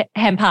have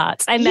hemp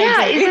hearts. And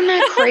isn't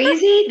that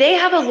crazy? They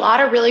have a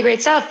lot of really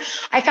great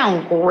stuff. I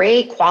found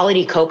great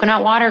quality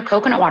coconut water.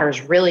 Coconut water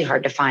is really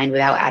hard to find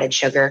without added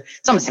sugar.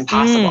 It's almost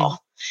impossible.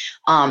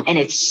 And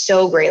it's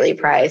so greatly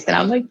priced. And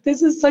I'm like,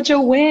 this is such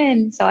a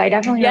win. So I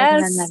definitely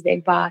recommend that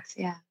big box.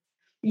 Yeah.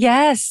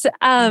 Yes.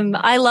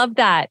 I love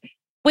that.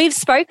 We've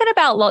spoken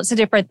about lots of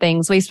different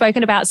things. We've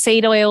spoken about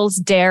seed oils,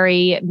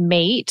 dairy,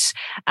 meat.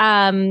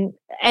 And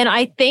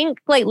I think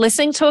like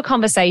listening to a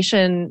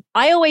conversation,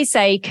 I always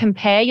say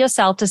compare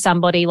yourself to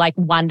somebody like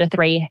 1 to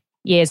 3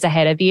 years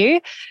ahead of you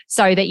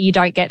so that you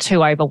don't get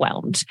too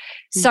overwhelmed.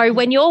 So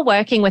when you're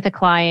working with a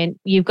client,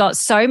 you've got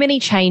so many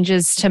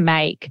changes to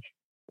make.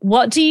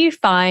 What do you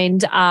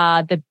find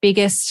are the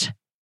biggest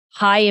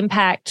high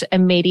impact,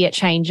 immediate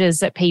changes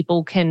that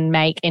people can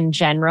make in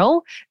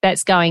general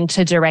that's going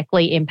to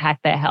directly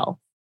impact their health?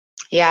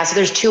 Yeah. So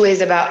there's two ways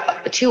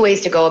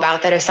to go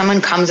about that. If someone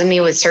comes to me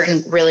with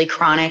certain really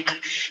chronic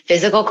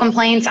physical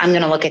complaints, I'm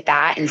going to look at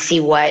that and see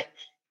what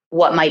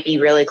might be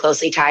really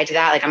closely tied to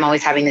that. Like, I'm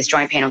always having this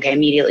joint pain. Okay,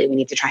 immediately we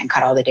need to try and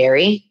cut all the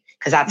dairy,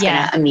 because that's going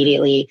to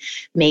immediately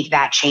make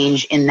that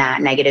change in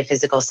that negative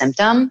physical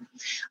symptom.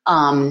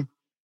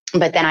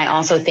 But then I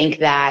also think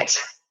that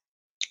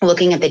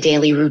looking at the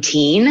daily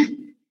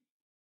routine,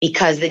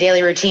 because the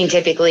daily routine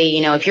typically,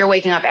 if you're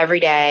waking up every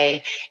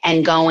day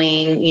and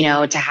going,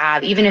 to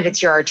have, even if it's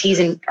your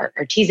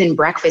artisan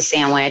breakfast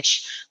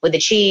sandwich with the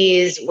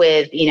cheese,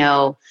 with,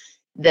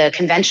 the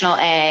conventional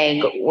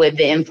egg, with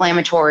the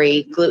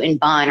inflammatory gluten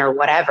bun or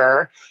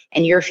whatever,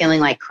 and you're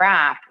feeling like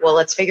crap, well,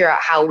 let's figure out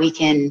how we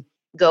can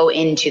go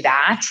into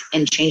that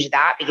and change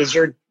that, because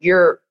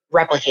you're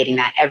replicating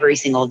that every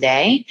single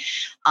day.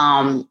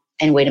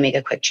 And way to make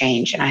a quick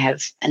change. And I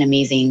have an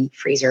amazing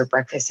freezer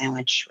breakfast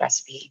sandwich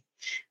recipe.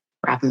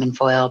 Wrap them in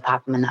foil,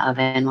 pop them in the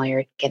oven while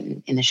you're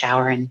getting in the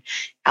shower, and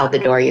out the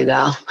door you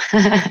go.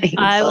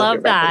 I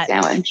love that.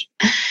 Sandwich.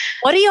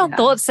 What are your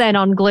thoughts then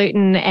on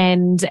gluten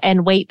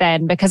and wheat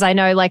then? Because I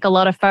know like a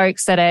lot of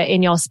folks that are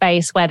in your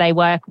space where they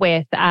work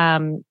with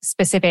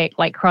specific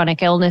like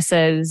chronic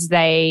illnesses,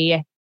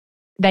 they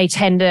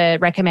tend to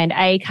recommend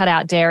A, cut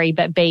out dairy,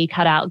 but B,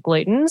 cut out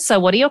gluten. So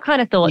what are your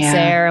kind of thoughts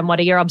there, and what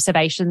are your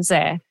observations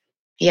there?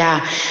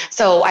 Yeah.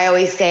 So I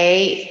always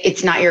say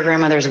it's not your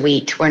grandmother's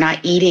wheat. We're not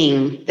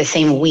eating the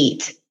same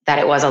wheat that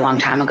it was a long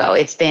time ago.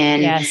 It's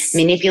been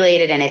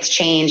manipulated and it's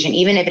changed. And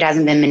even if it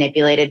hasn't been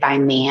manipulated by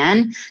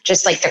man,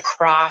 just like the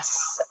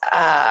cross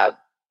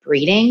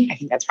breeding, I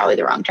think that's probably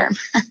the wrong term.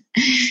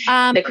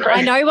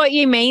 I know what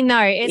you mean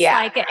though.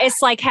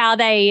 It's like how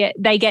they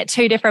get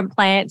two different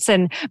plants,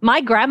 and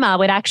my grandma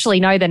would actually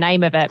know the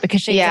name of it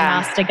because she's a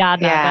master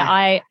gardener,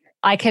 but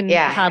I can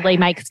hardly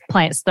make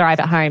plants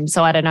thrive at home.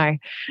 So I don't know.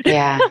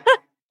 Yeah.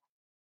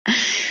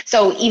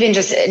 So even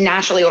just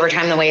naturally over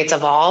time, the way it's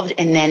evolved,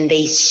 and then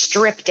they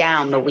strip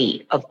down the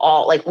wheat of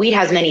all, like wheat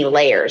has many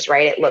layers,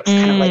 right? It looks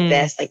kind of like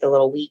this, like the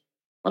little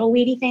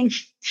weedy thing.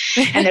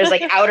 And there's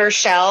like outer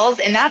shells,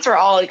 and that's where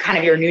all kind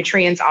of your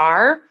nutrients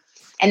are.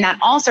 And that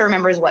also,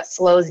 remember, is what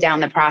slows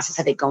down the process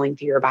of it going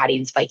through your body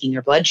and spiking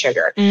your blood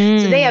sugar.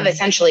 So they have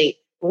essentially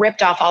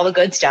ripped off all the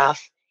good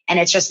stuff, and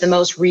it's just the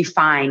most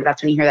refined.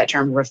 That's when you hear that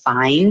term,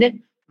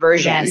 refined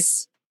version.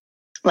 Yes.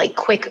 Like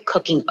quick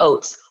cooking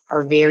oats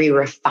are very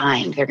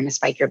refined. They're going to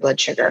spike your blood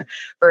sugar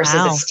versus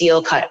a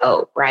steel cut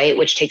oat, right?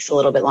 Which takes a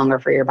little bit longer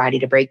for your body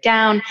to break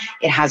down.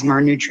 It has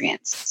more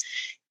nutrients.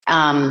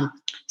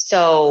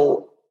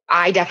 So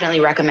I definitely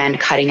recommend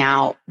cutting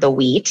out the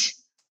wheat,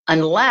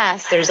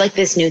 unless there's like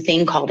this new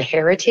thing called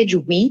heritage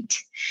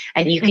wheat,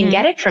 and you can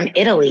get it from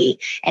Italy,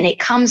 and it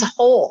comes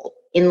whole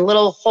in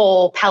little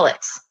whole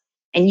pellets,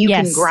 and you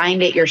can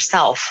grind it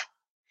yourself.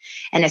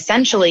 And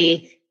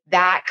essentially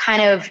that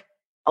kind of,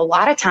 a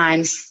lot of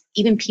times,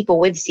 even people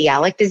with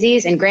celiac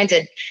disease, and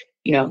granted,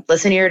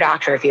 listen to your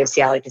doctor if you have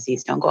celiac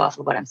disease, don't go off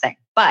of what I'm saying.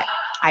 But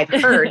I've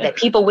heard that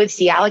people with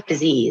celiac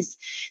disease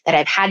that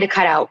have had to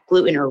cut out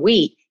gluten or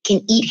wheat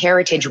can eat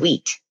heritage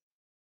wheat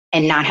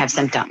and not have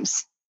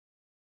symptoms.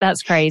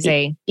 That's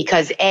crazy.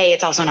 Because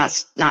it's also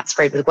not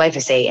sprayed with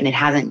glyphosate, and it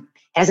hasn't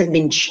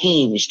been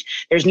changed.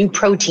 There's new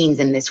proteins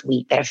in this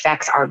wheat that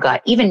affects our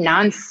gut, even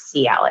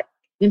non-celiac,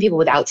 even people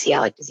without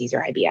celiac disease or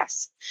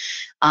IBS.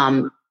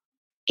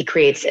 It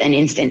creates an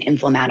instant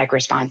inflammatic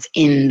response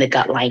in the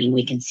gut lining.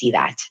 We can see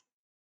that.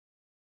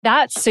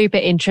 That's super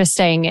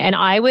interesting. And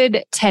I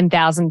would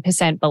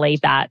 10,000%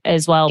 believe that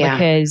as well,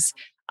 because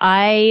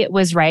I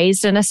was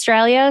raised in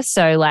Australia.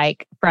 So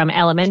like from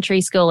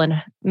elementary school and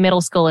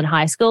middle school and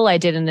high school, I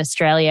did in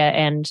Australia.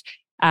 And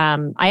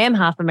I am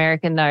half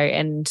American though.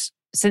 And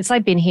since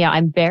I've been here,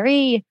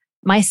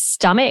 my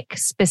stomach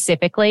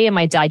specifically and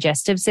my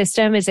digestive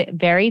system is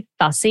very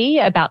fussy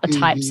about the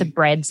types of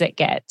breads it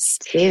gets.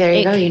 See, there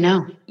you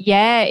go,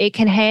 Yeah, it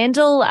can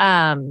handle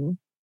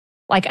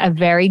like a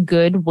very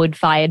good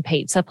wood-fired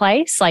pizza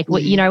place. Like,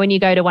 when you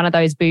go to one of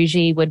those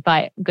bougie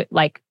wood-fired,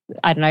 like,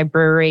 I don't know,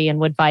 brewery and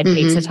wood-fired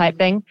pizza type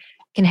thing,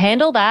 it can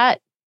handle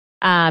that.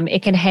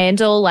 It can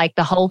handle like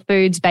the Whole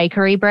Foods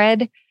bakery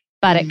bread,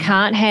 but it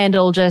can't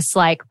handle just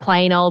like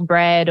plain old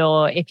bread,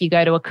 or if you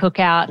go to a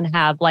cookout and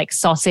have like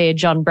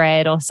sausage on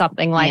bread or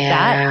something like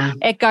that,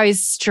 it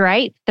goes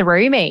straight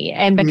through me.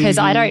 And because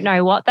I don't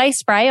know what they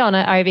spray on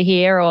it over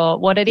here or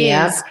what it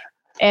is,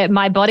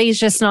 my body's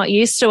just not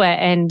used to it.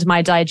 And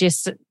my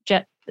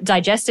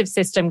digestive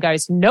system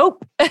goes,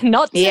 nope,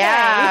 not today.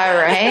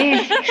 Yeah,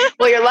 right.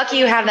 Well, you're lucky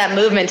you have that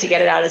movement to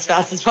get it out as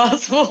fast as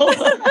possible.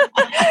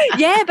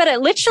 Yeah, but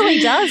it literally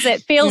does.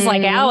 It feels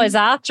like hours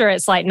after.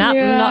 It's like, not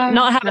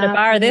having a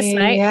bar of this,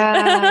 mate.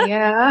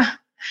 Yeah.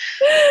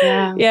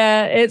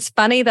 Yeah, it's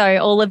funny though,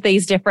 all of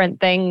these different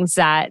things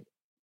that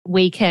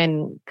we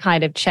can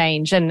kind of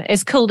change. And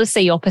it's cool to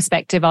see your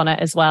perspective on it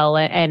as well,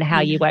 and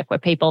how you work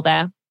with people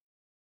there.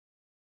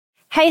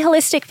 Hey,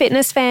 Holistic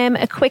Fitness fam,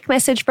 a quick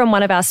message from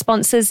one of our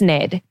sponsors,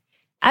 Ned.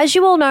 As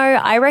you all know,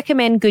 I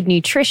recommend good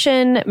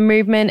nutrition,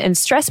 movement, and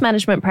stress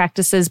management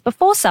practices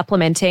before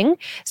supplementing,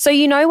 so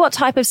you know what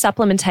type of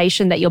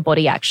supplementation that your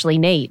body actually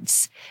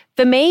needs.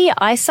 For me,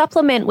 I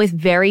supplement with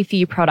very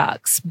few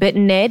products, but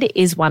Ned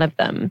is one of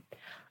them.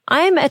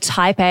 I'm a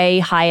type A,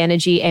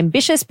 high-energy,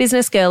 ambitious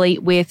business girly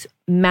with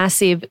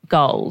massive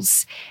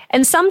goals.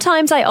 And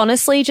sometimes I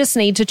honestly just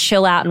need to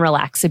chill out and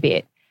relax a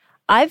bit.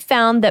 I've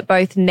found that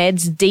both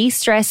Ned's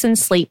de-stress and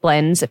sleep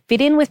blends fit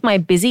in with my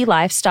busy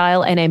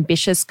lifestyle and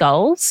ambitious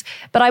goals,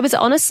 but I was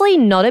honestly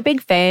not a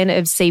big fan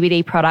of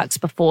CBD products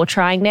before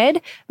trying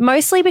Ned,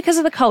 mostly because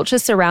of the culture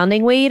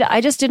surrounding weed. I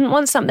just didn't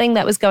want something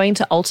that was going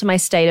to alter my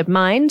state of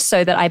mind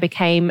so that I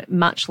became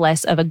much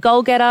less of a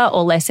goal-getter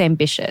or less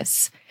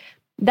ambitious.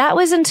 That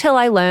was until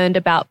I learned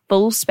about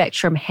full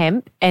spectrum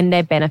hemp and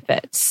their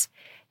benefits.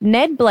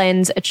 Ned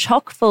blends are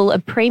chock full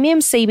of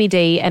premium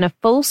CBD and a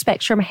full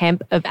spectrum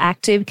hemp of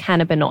active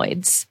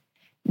cannabinoids.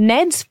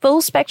 Ned's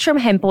full spectrum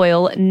hemp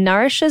oil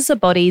nourishes the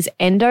body's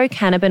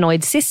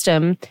endocannabinoid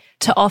system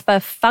to offer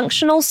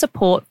functional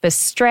support for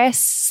stress,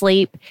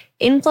 sleep,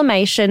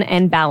 inflammation,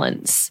 and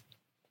balance.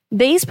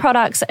 These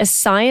products are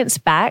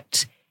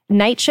science-backed,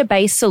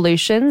 nature-based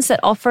solutions that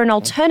offer an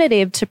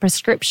alternative to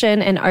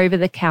prescription and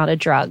over-the-counter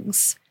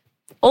drugs.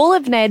 All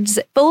of Ned's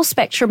full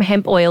spectrum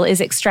hemp oil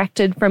is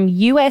extracted from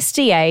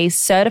USDA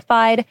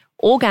certified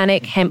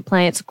organic hemp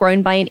plants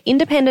grown by an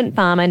independent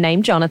farmer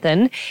named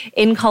Jonathan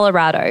in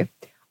Colorado.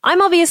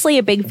 I'm obviously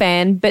a big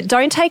fan, but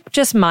don't take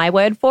just my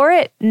word for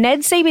it. Ned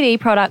CBD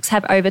products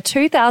have over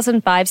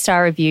 2,000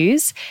 5-star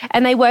reviews,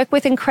 and they work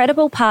with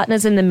incredible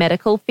partners in the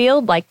medical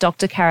field like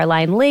Dr.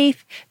 Caroline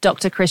Leaf,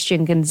 Dr.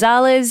 Christian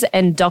Gonzalez,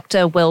 and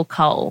Dr. Will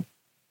Cole.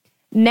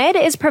 Ned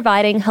is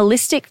providing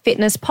Holistic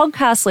Fitness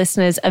podcast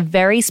listeners a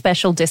very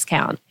special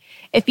discount.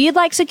 If you'd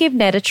like to give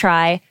Ned a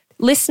try,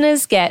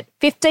 listeners get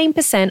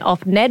 15%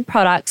 off Ned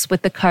products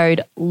with the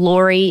code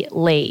Lori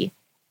Lee,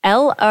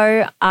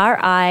 LORILEE.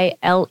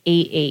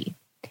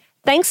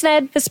 Thanks,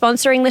 Ned, for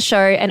sponsoring the show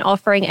and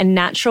offering a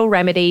natural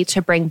remedy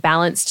to bring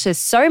balance to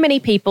so many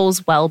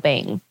people's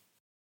well-being.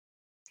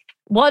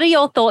 What are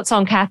your thoughts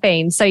on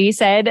caffeine? So you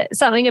said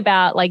something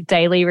about like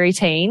daily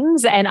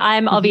routines, and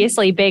I'm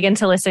obviously big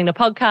into listening to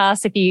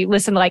podcasts. If you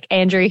listen to like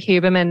Andrew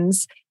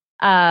Huberman's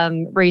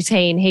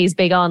routine, he's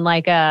big on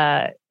like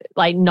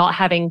not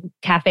having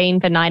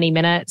caffeine for 90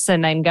 minutes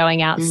and then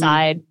going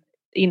outside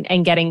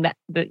and getting that,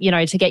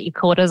 to get your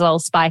cortisol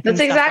spike. That's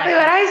exactly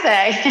what I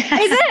say.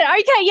 Is it?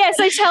 Okay. Yeah.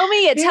 So tell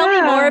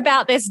me more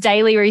about this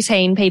daily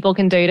routine people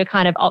can do to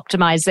kind of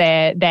optimize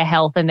their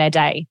health and their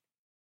day.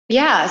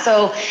 Yeah.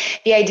 So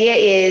the idea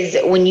is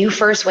when you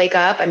first wake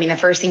up, the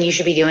first thing you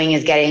should be doing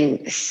is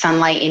getting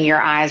sunlight in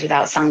your eyes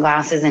without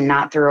sunglasses and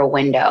not through a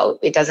window.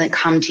 It doesn't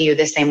come to you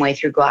the same way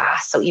through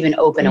glass. So even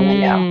open a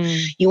window.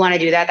 You want to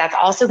do that. That's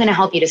also going to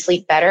help you to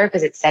sleep better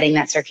because it's setting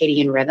that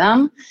circadian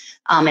rhythm.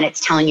 And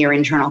it's telling your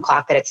internal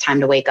clock that it's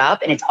time to wake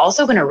up. And it's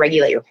also going to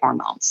regulate your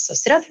hormones. So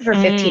sit up for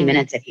 15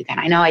 minutes if you can.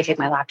 I know I take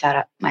my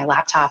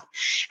laptop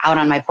out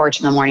on my porch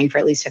in the morning for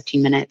at least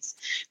 15 minutes.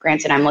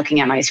 Granted, I'm looking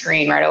at my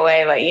screen right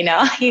away, but you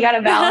got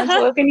to balance.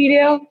 What can you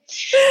do?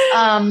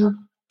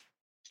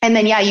 And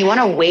then, you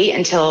want to wait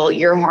until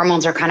your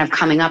hormones are kind of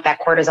coming up.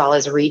 That cortisol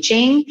is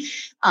reaching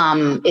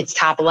its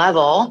top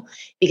level,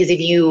 because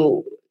if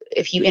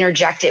you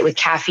interject it with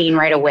caffeine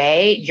right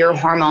away, your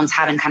hormones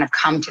haven't kind of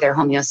come to their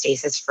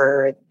homeostasis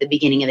for the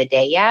beginning of the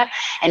day yet.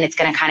 And it's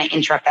going to kind of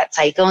interrupt that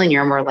cycle and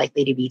you're more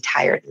likely to be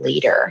tired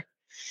later.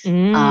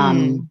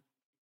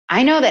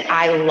 I know that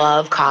I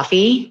love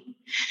coffee.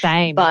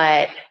 Same.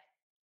 But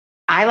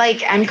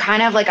I'm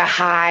kind of like a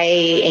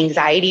high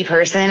anxiety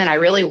person, and I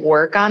really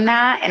work on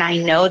that. And I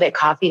know that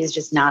coffee is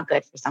just not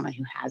good for someone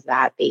who has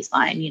that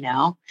baseline,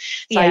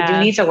 So I do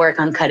need to work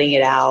on cutting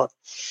it out.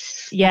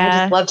 Yeah. I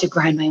just love to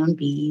grind my own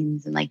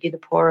beans and do the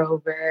pour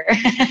over.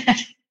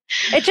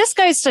 It just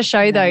goes to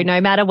show though,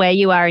 no matter where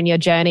you are in your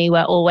journey,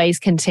 we're always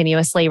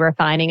continuously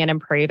refining and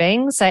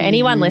improving. So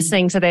anyone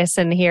listening to this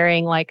and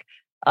hearing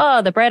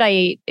oh, the bread I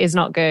eat is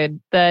not good.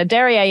 The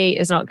dairy I eat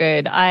is not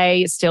good.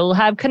 I still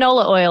have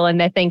canola oil, and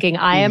they're thinking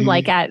I am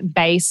at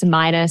base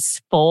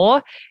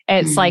 -4.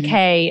 It's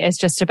hey, it's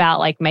just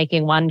about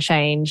making one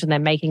change and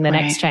then making the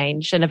next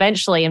change. And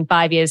eventually in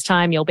 5 years'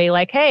 time, you'll be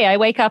hey, I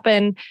wake up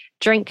and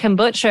drink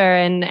kombucha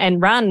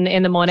and run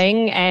in the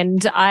morning.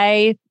 And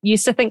I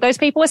used to think those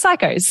people were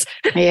psychos.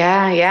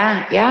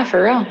 Yeah,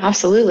 for real.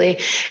 Absolutely.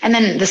 And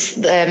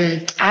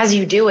then as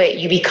you do it,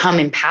 you become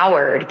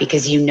empowered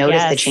because you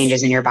notice the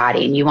changes in your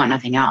body and you want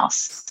nothing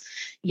else.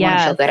 You want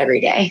to feel good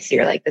every day. So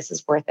you're this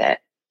is worth it.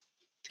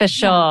 For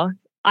sure.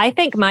 I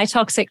think my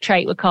toxic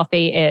trait with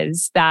coffee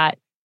is that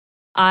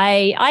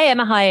I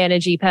am a high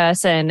energy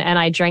person, and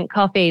I drink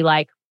coffee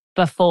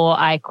before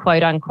I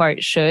quote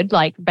unquote should,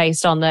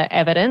 based on the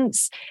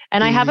evidence.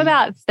 And I have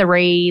about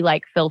 3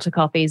 filter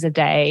coffees a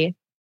day.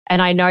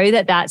 And I know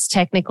that that's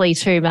technically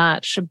too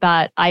much,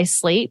 but I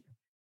sleep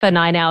for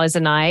 9 hours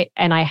a night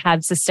and I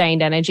have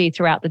sustained energy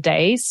throughout the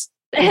days.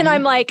 And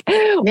I'm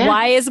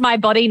why is my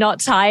body not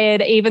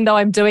tired even though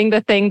I'm doing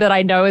the thing that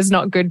I know is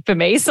not good for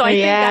me? So I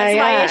think that's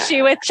my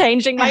issue with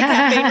changing my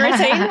caffeine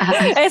routine.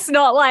 It's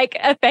not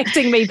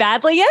affecting me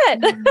badly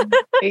yet.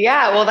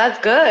 Well, that's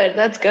good.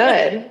 That's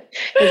good.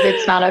 Because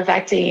it's not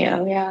affecting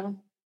you. Yeah.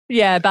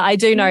 Yeah, but I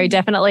do know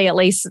definitely at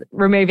least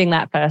removing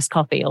that first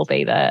coffee will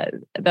be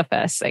the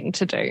first thing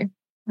to do.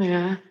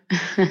 Yeah.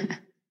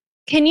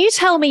 Can you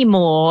tell me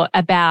more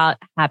about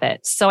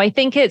habits? So I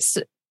think it's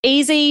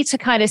easy to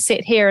kind of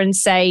sit here and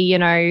say,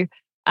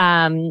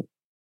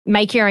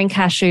 make your own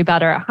cashew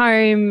butter at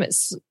home,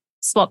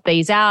 swap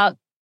these out.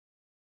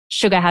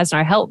 Sugar has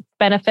no health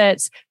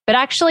benefits, but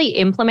actually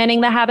implementing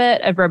the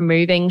habit of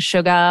removing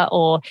sugar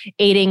or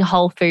eating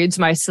whole foods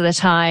most of the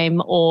time,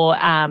 or,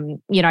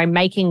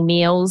 making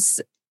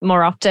meals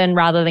more often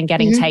rather than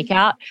getting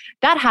takeout,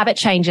 that habit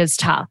change is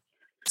tough.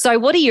 So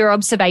what are your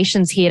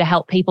observations here to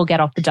help people get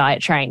off the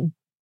diet train?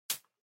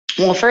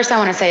 Well, first I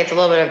want to say it's a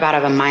little bit about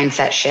a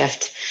mindset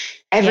shift.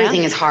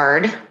 Everything is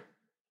hard.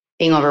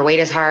 Being overweight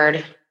is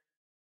hard.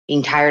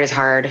 Being tired is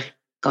hard.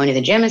 Going to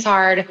the gym is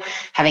hard.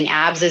 Having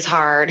abs is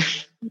hard.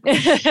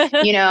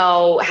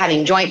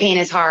 Having joint pain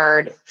is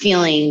hard.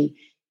 Feeling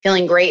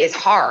great is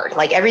hard.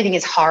 Everything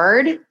is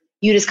hard.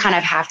 You just kind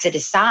of have to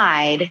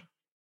decide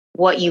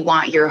what you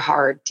want your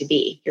hard to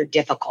be. Your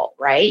difficult,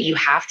 right? You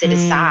have to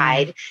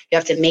decide. You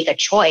have to make a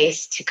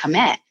choice to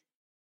commit.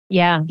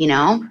 Yeah.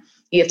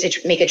 You have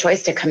to make a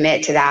choice to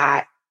commit to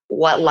that.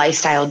 What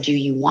lifestyle do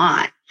you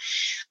want?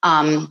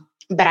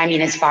 But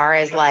as far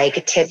as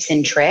tips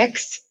and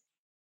tricks,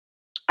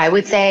 I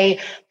would say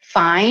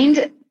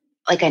find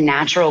like a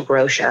natural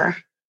grocer,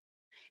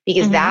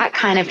 because that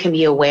kind of can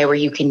be a way where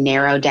you can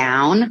narrow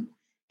down.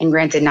 And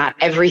granted, not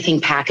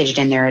everything packaged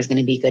in there is going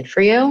to be good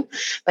for you,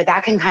 but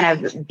that can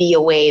kind of be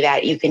a way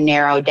that you can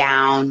narrow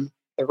down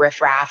the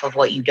riffraff of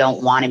what you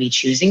don't want to be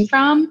choosing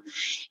from,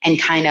 and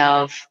kind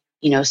of,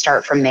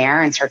 start from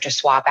there and start to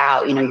swap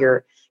out,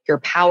 your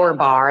power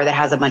bar that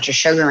has a bunch of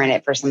sugar in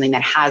it for something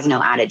that has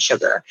no added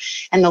sugar.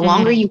 And the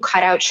longer you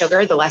cut out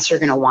sugar, the less you're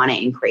going to want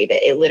it and crave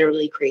it. It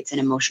literally creates an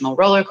emotional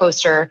roller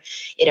coaster.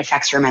 It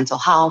affects your mental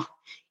health,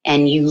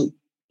 and you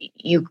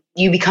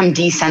become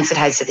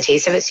desensitized to the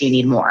taste of it. So you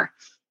need more.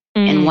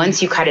 And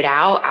once you cut it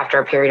out after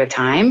a period of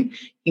time,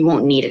 you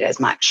won't need it as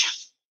much.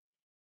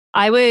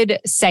 I would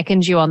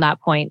second you on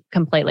that point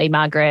completely,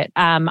 Margaret.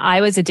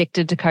 I was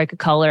addicted to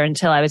Coca-Cola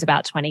until I was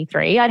about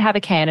 23. I'd have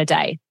a can a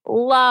day.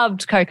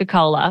 Loved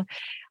Coca-Cola.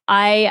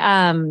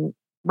 I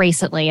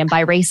recently, and by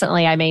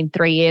recently I mean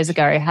 3 years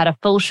ago, had a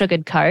full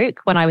sugared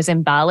Coke when I was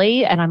in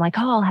Bali, and I'm like,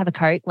 oh, I'll have a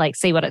Coke, like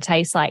see what it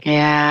tastes like.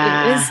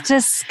 Yeah. It was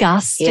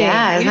disgusting.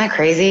 Yeah, isn't that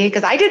crazy?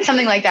 Because I did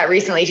something like that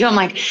recently too. I'm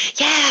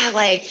like, yeah,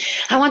 like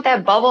I want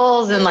that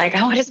bubbles, and like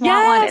I just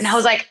want one. And I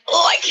was like,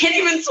 oh, I can't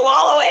even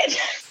swallow it.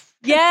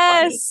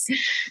 Yes,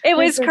 it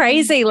was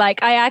crazy.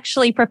 Like I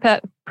actually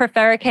prefer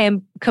a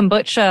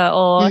kombucha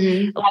or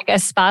like a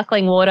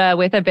sparkling water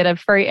with a bit of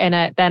fruit in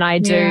it than I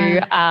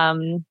do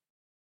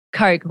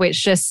Coke,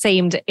 which just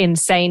seemed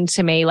insane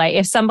to me. Like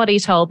if somebody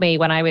told me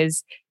when I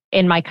was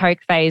in my Coke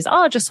phase,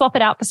 oh, just swap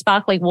it out for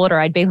sparkling water,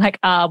 I'd be like,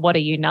 what are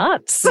you,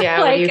 nuts?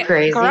 Yeah, like, are you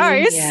crazy?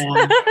 Gross.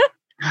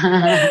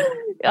 Yeah.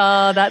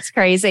 Oh, that's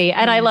crazy.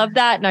 And I love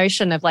that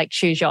notion of like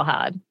choose your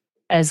hard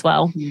as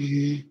well.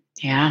 Mm-hmm.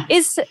 Yeah.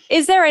 Is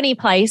there any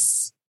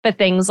place for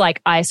things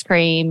like ice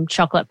cream,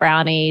 chocolate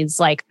brownies,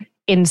 like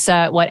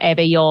insert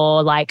whatever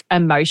your like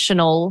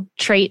emotional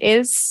treat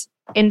is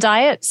in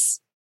diets?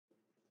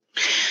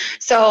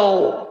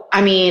 So,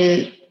 I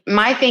mean,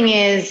 my thing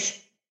is,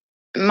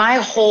 my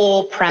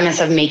whole premise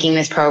of making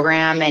this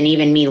program and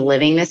even me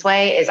living this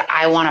way is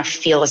I want to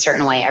feel a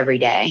certain way every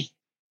day.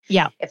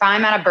 Yeah. If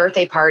I'm at a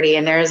birthday party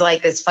and there's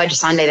like this fudge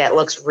sundae that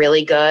looks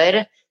really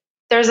good,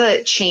 there's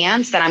a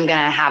chance that I'm going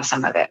to have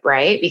some of it,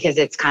 right? Because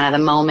it's kind of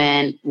the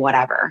moment,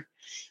 whatever.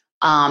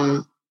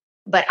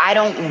 But I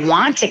don't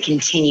want to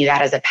continue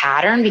that as a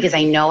pattern, because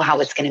I know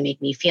how it's going to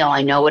make me feel.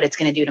 I know what it's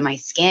going to do to my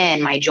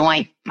skin, my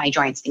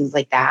joints, things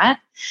like that.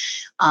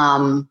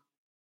 And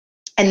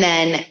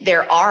then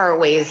there are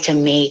ways to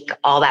make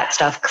all that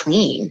stuff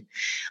clean.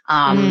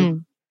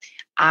 I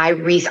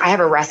have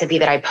a recipe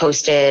that I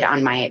posted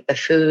on the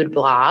food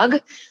blog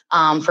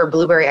for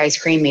blueberry ice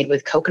cream made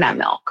with coconut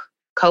milk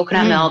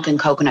and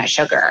coconut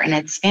sugar. And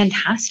it's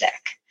fantastic.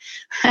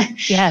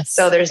 Yes.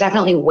 So there's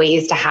definitely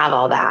ways to have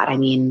all that. I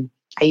mean,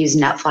 I use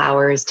nut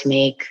flours to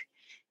make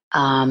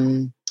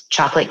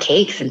chocolate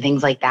cakes and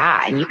things like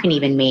that. And you can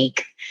even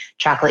make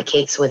chocolate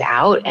cakes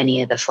without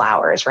any of the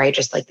flours, right?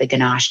 Just like the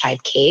ganache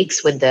type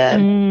cakes with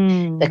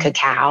the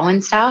cacao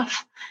and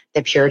stuff,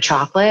 the pure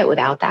chocolate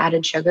without the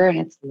added sugar. And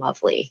it's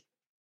lovely.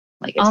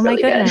 Like, it's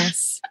really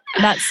goodness.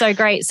 Good. That's so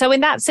great. So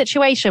in that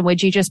situation,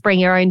 would you just bring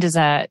your own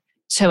dessert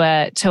to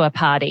a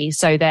party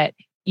so that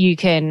you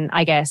can,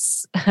 I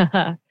guess,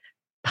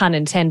 pun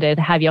intended,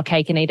 have your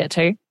cake and eat it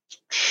too?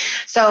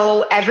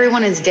 So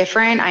everyone is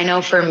different. I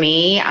know for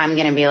me, I'm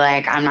going to be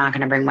like, I'm not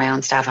going to bring my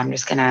own stuff. I'm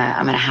going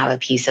to have a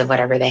piece of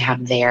whatever they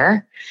have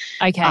there.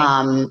 Okay.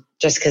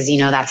 Just because,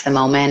 that's the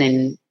moment.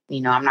 And,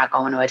 I'm not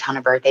going to a ton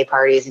of birthday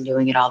parties and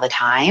doing it all the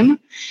time.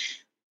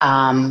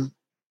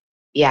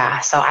 Yeah.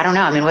 So I don't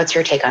know. I mean, what's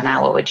your take on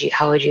that?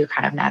 How would you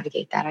kind of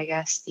navigate that? I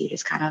guess you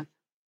just kind of.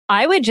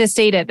 I would just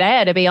eat it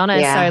there, to be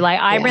honest. Yeah, so like,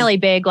 I'm really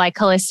big, like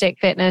holistic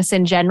fitness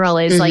in general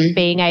is like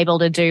being able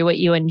to do what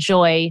you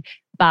enjoy,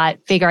 but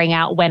figuring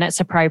out when it's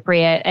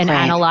appropriate and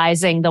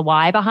analyzing the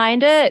why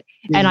behind it.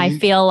 And I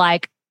feel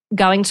like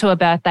going to a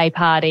birthday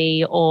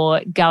party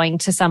or going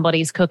to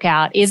somebody's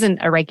cookout isn't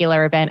a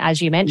regular event,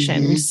 as you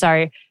mentioned.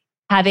 So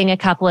having a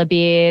couple of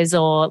beers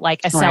or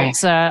like a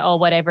seltzer or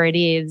whatever it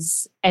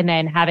is, and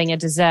then having a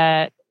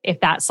dessert, if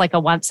that's like a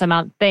once a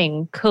month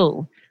thing,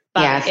 cool.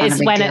 But it's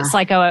when it's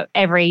like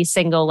every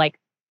single, like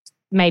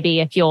maybe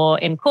if you're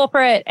in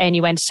corporate and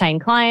you entertain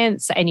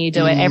clients and you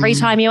do it every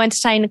time you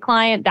entertain a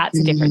client, that's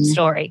a different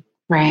story.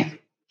 Right.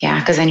 Yeah.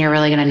 Because then you're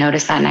really going to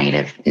notice that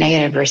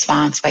negative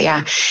response. But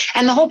yeah.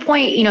 And the whole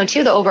point,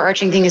 too, the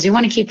overarching thing is we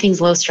want to keep things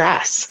low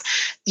stress.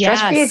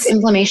 Stress creates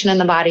inflammation in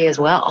the body as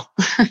well.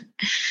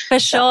 For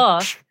sure.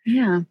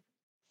 Yeah.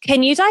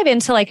 Can you dive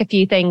into like a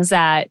few things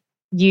that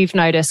you've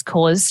noticed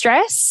cause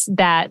stress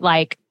that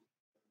like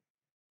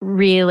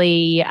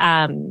really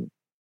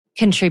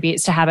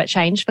contributes to habit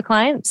change for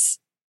clients?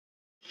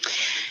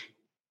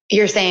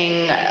 You're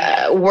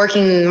saying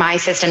working my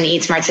system, the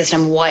Eat Smart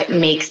system, what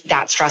makes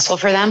that stressful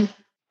for them?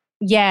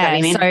 Yeah.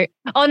 So,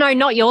 no,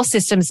 not your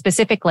system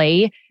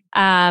specifically.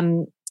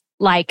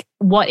 Like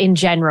what in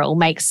general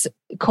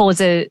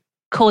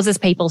causes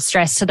people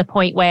stress to the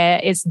point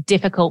where it's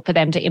difficult for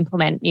them to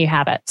implement new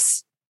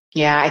habits.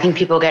 Yeah, I think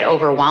people get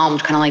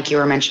overwhelmed, kind of like you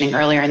were mentioning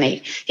earlier, and they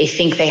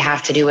think they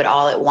have to do it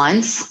all at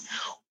once.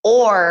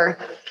 Or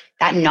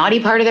that naughty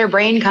part of their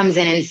brain comes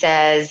in and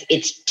says,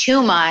 it's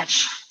too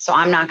much, so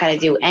I'm not going to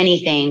do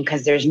anything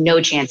because there's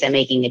no chance of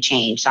making a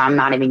change. So I'm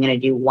not even going to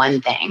do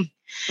one thing.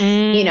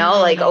 You know,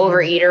 like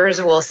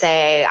overeaters will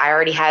say, I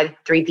already had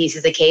 3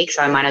 pieces of cake,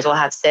 so I might as well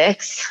have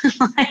 6.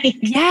 Like,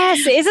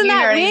 yes. Isn't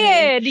that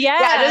weird? I mean?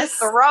 Yes. Yeah, just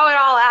throw it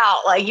all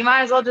out. Like, you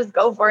might as well just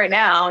go for it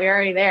now. You're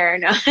already there.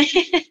 No.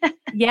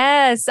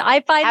 Yes.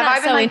 I find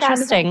that so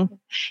interesting.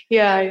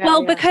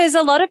 Yeah. Because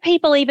a lot of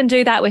people even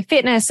do that with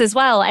fitness as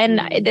well.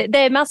 And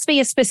there must be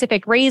a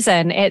specific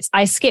reason. It's,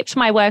 I skipped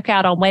my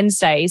workout on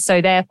Wednesday,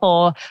 so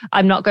therefore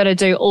I'm not going to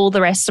do all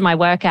the rest of my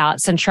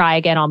workouts and try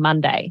again on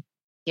Monday.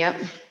 Yep.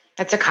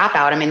 That's a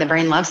cop-out. I mean, the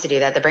brain loves to do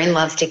that. The brain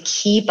loves to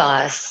keep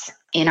us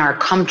in our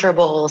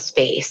comfortable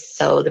space.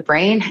 So the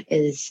brain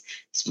is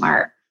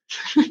smart.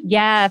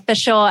 Yeah, for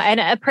sure. And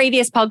a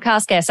previous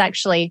podcast guest,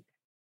 actually,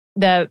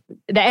 the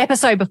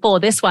episode before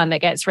this one that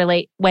gets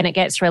when it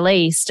gets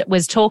released,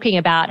 was talking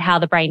about how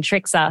the brain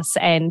tricks us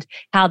and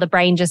how the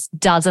brain just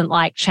doesn't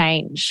like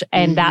change.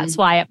 And that's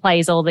why it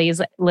plays all these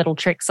little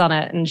tricks on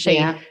it. And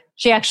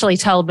she actually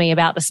told me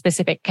about the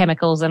specific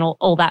chemicals and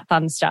all that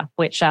fun stuff,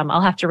 which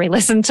I'll have to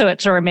re-listen to it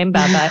to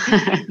remember. But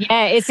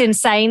yeah, it's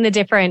insane the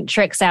different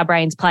tricks our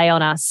brains play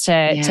on us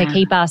to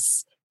keep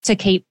us, to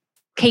keep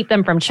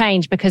them from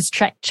change, because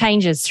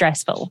change is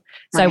stressful.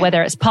 So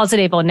whether it's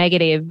positive or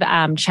negative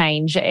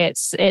change,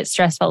 it's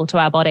stressful to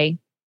our body.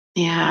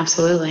 Yeah,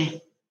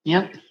 absolutely.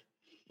 Yep.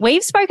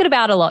 We've spoken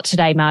about a lot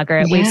today,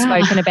 Margaret. Yeah. We've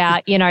spoken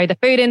about, the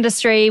food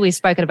industry. We've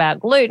spoken about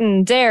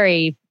gluten,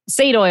 dairy,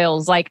 seed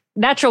oils, like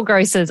natural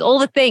grocers, all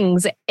the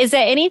things. Is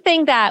there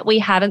anything that we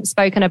haven't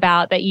spoken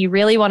about that you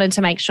really wanted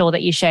to make sure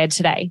that you shared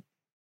today?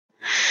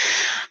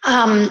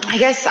 I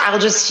guess I'll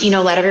just,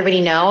 let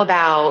everybody know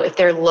about, if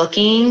they're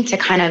looking to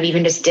kind of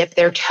even just dip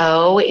their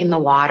toe in the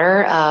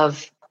water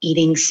of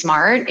eating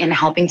smart and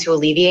helping to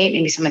alleviate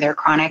maybe some of their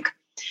chronic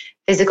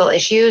physical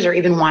issues, or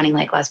even wanting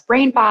like less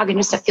brain fog and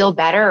just to feel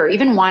better, or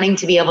even wanting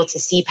to be able to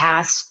see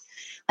past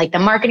like the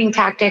marketing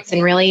tactics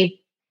and really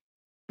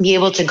be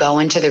able to go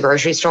into the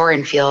grocery store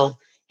and feel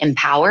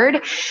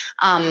empowered.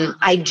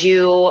 I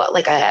do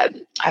like a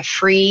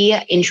free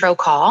intro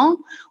call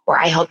where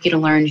I help you to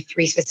learn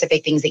 3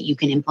 specific things that you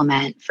can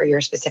implement for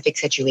your specific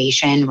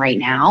situation right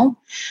now,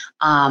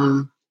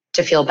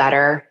 to feel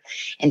better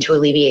and to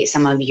alleviate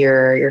some of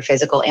your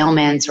physical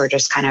ailments, or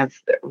just kind of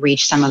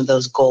reach some of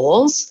those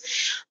goals.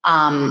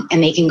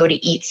 And they can go to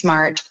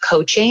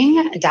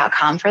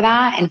eatsmartcoaching.com for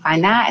that and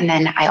find that. And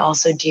then I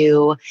also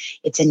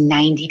it's a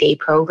 90-day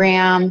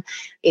program.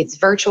 It's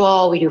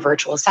virtual. We do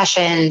virtual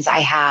sessions. I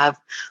have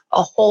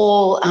a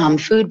whole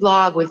food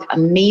blog with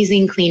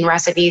amazing clean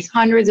recipes,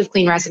 hundreds of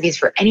clean recipes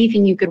for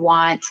anything you could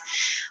want.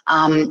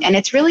 And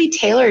it's really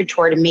tailored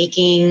toward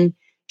making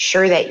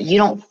sure that you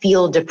don't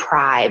feel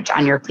deprived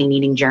on your clean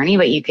eating journey,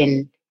 but you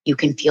can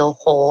feel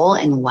whole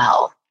and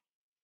well.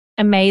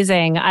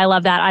 Amazing. I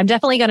love that. I'm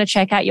definitely going to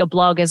check out your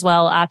blog as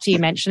well after you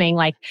mentioning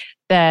like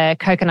the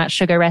coconut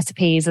sugar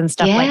recipes and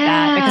stuff like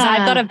that, because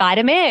I've got a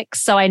Vitamix.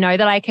 So I know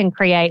that I can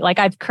create, like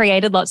I've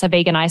created lots of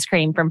vegan ice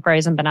cream from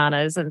frozen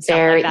bananas and stuff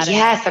like that.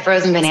 Yes, the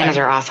frozen bananas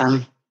are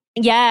awesome.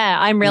 Yeah,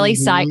 I'm really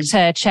psyched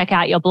to check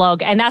out your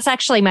blog. And that's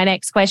actually my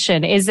next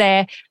question. Are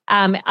there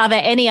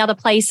any other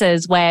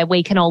places where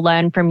we can all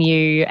learn from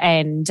you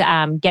and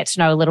get to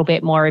know a little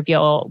bit more of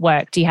your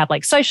work? Do you have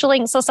like social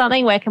links or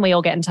something? Where can we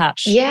all get in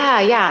touch?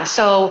 Yeah.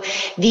 So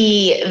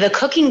the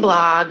cooking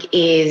blog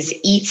is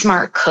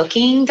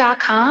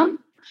eatsmartcooking.com.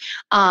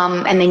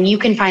 And then you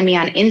can find me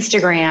on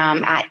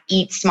Instagram at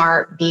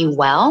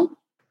eatsmartbewell.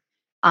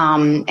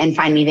 And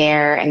find me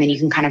there. And then you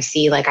can kind of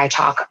see, like I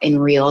talk in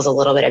reels a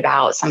little bit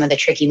about some of the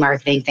tricky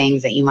marketing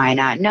things that you might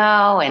not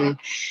know, and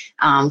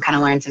kind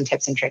of learn some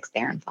tips and tricks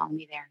there and follow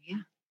me there. Yeah.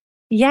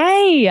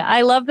 Yay.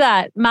 I love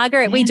that.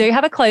 Margaret, we do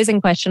have a closing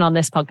question on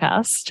this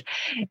podcast.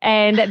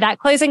 And that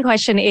closing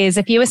question is,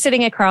 if you were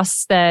sitting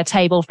across the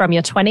table from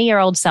your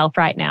 20-year-old self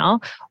right now,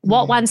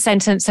 what one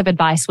sentence of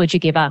advice would you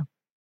give her?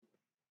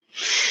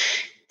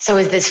 So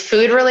is this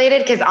food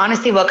related? Because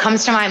honestly, what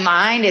comes to my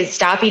mind is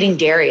stop eating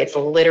dairy. It's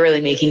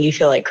literally making you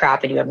feel like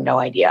crap and you have no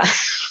idea.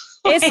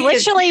 It's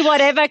literally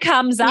whatever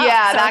comes up.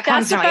 Yeah, so that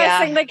comes to my mind. That's the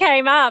first thing that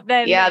came up.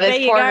 Then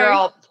this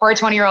poor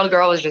 20-year-old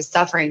girl was just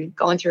suffering,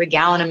 going through a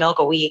gallon of milk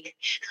a week.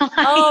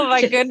 Oh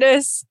my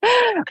goodness.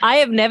 I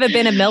have never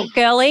been a milk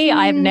girly.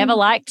 I've never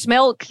liked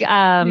milk. Like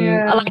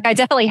I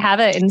definitely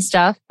have it and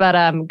stuff,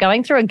 but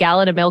going through a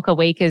gallon of milk a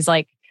week is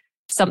like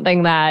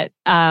something that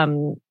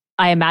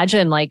I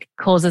imagine like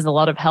causes a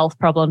lot of health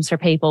problems for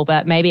people,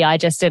 but maybe I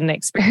just didn't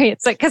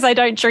experience it because I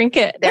don't drink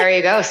it. There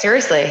you go.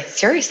 Seriously.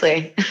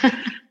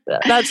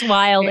 That's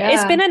wild. Yeah.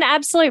 It's been an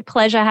absolute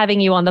pleasure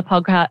having you on the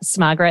podcast,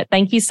 Margaret.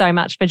 Thank you so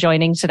much for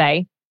joining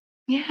today.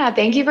 Yeah,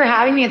 thank you for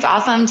having me. It's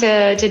awesome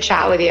to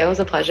chat with you. It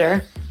was a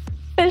pleasure.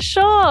 For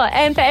sure.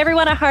 And for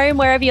everyone at home,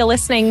 wherever you're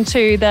listening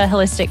to the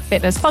Holistic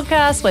Fitness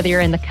Podcast, whether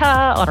you're in the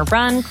car, on a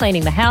run,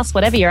 cleaning the house,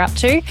 whatever you're up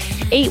to,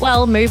 eat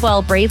well, move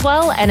well, breathe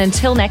well. And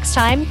until next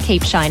time,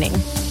 keep shining.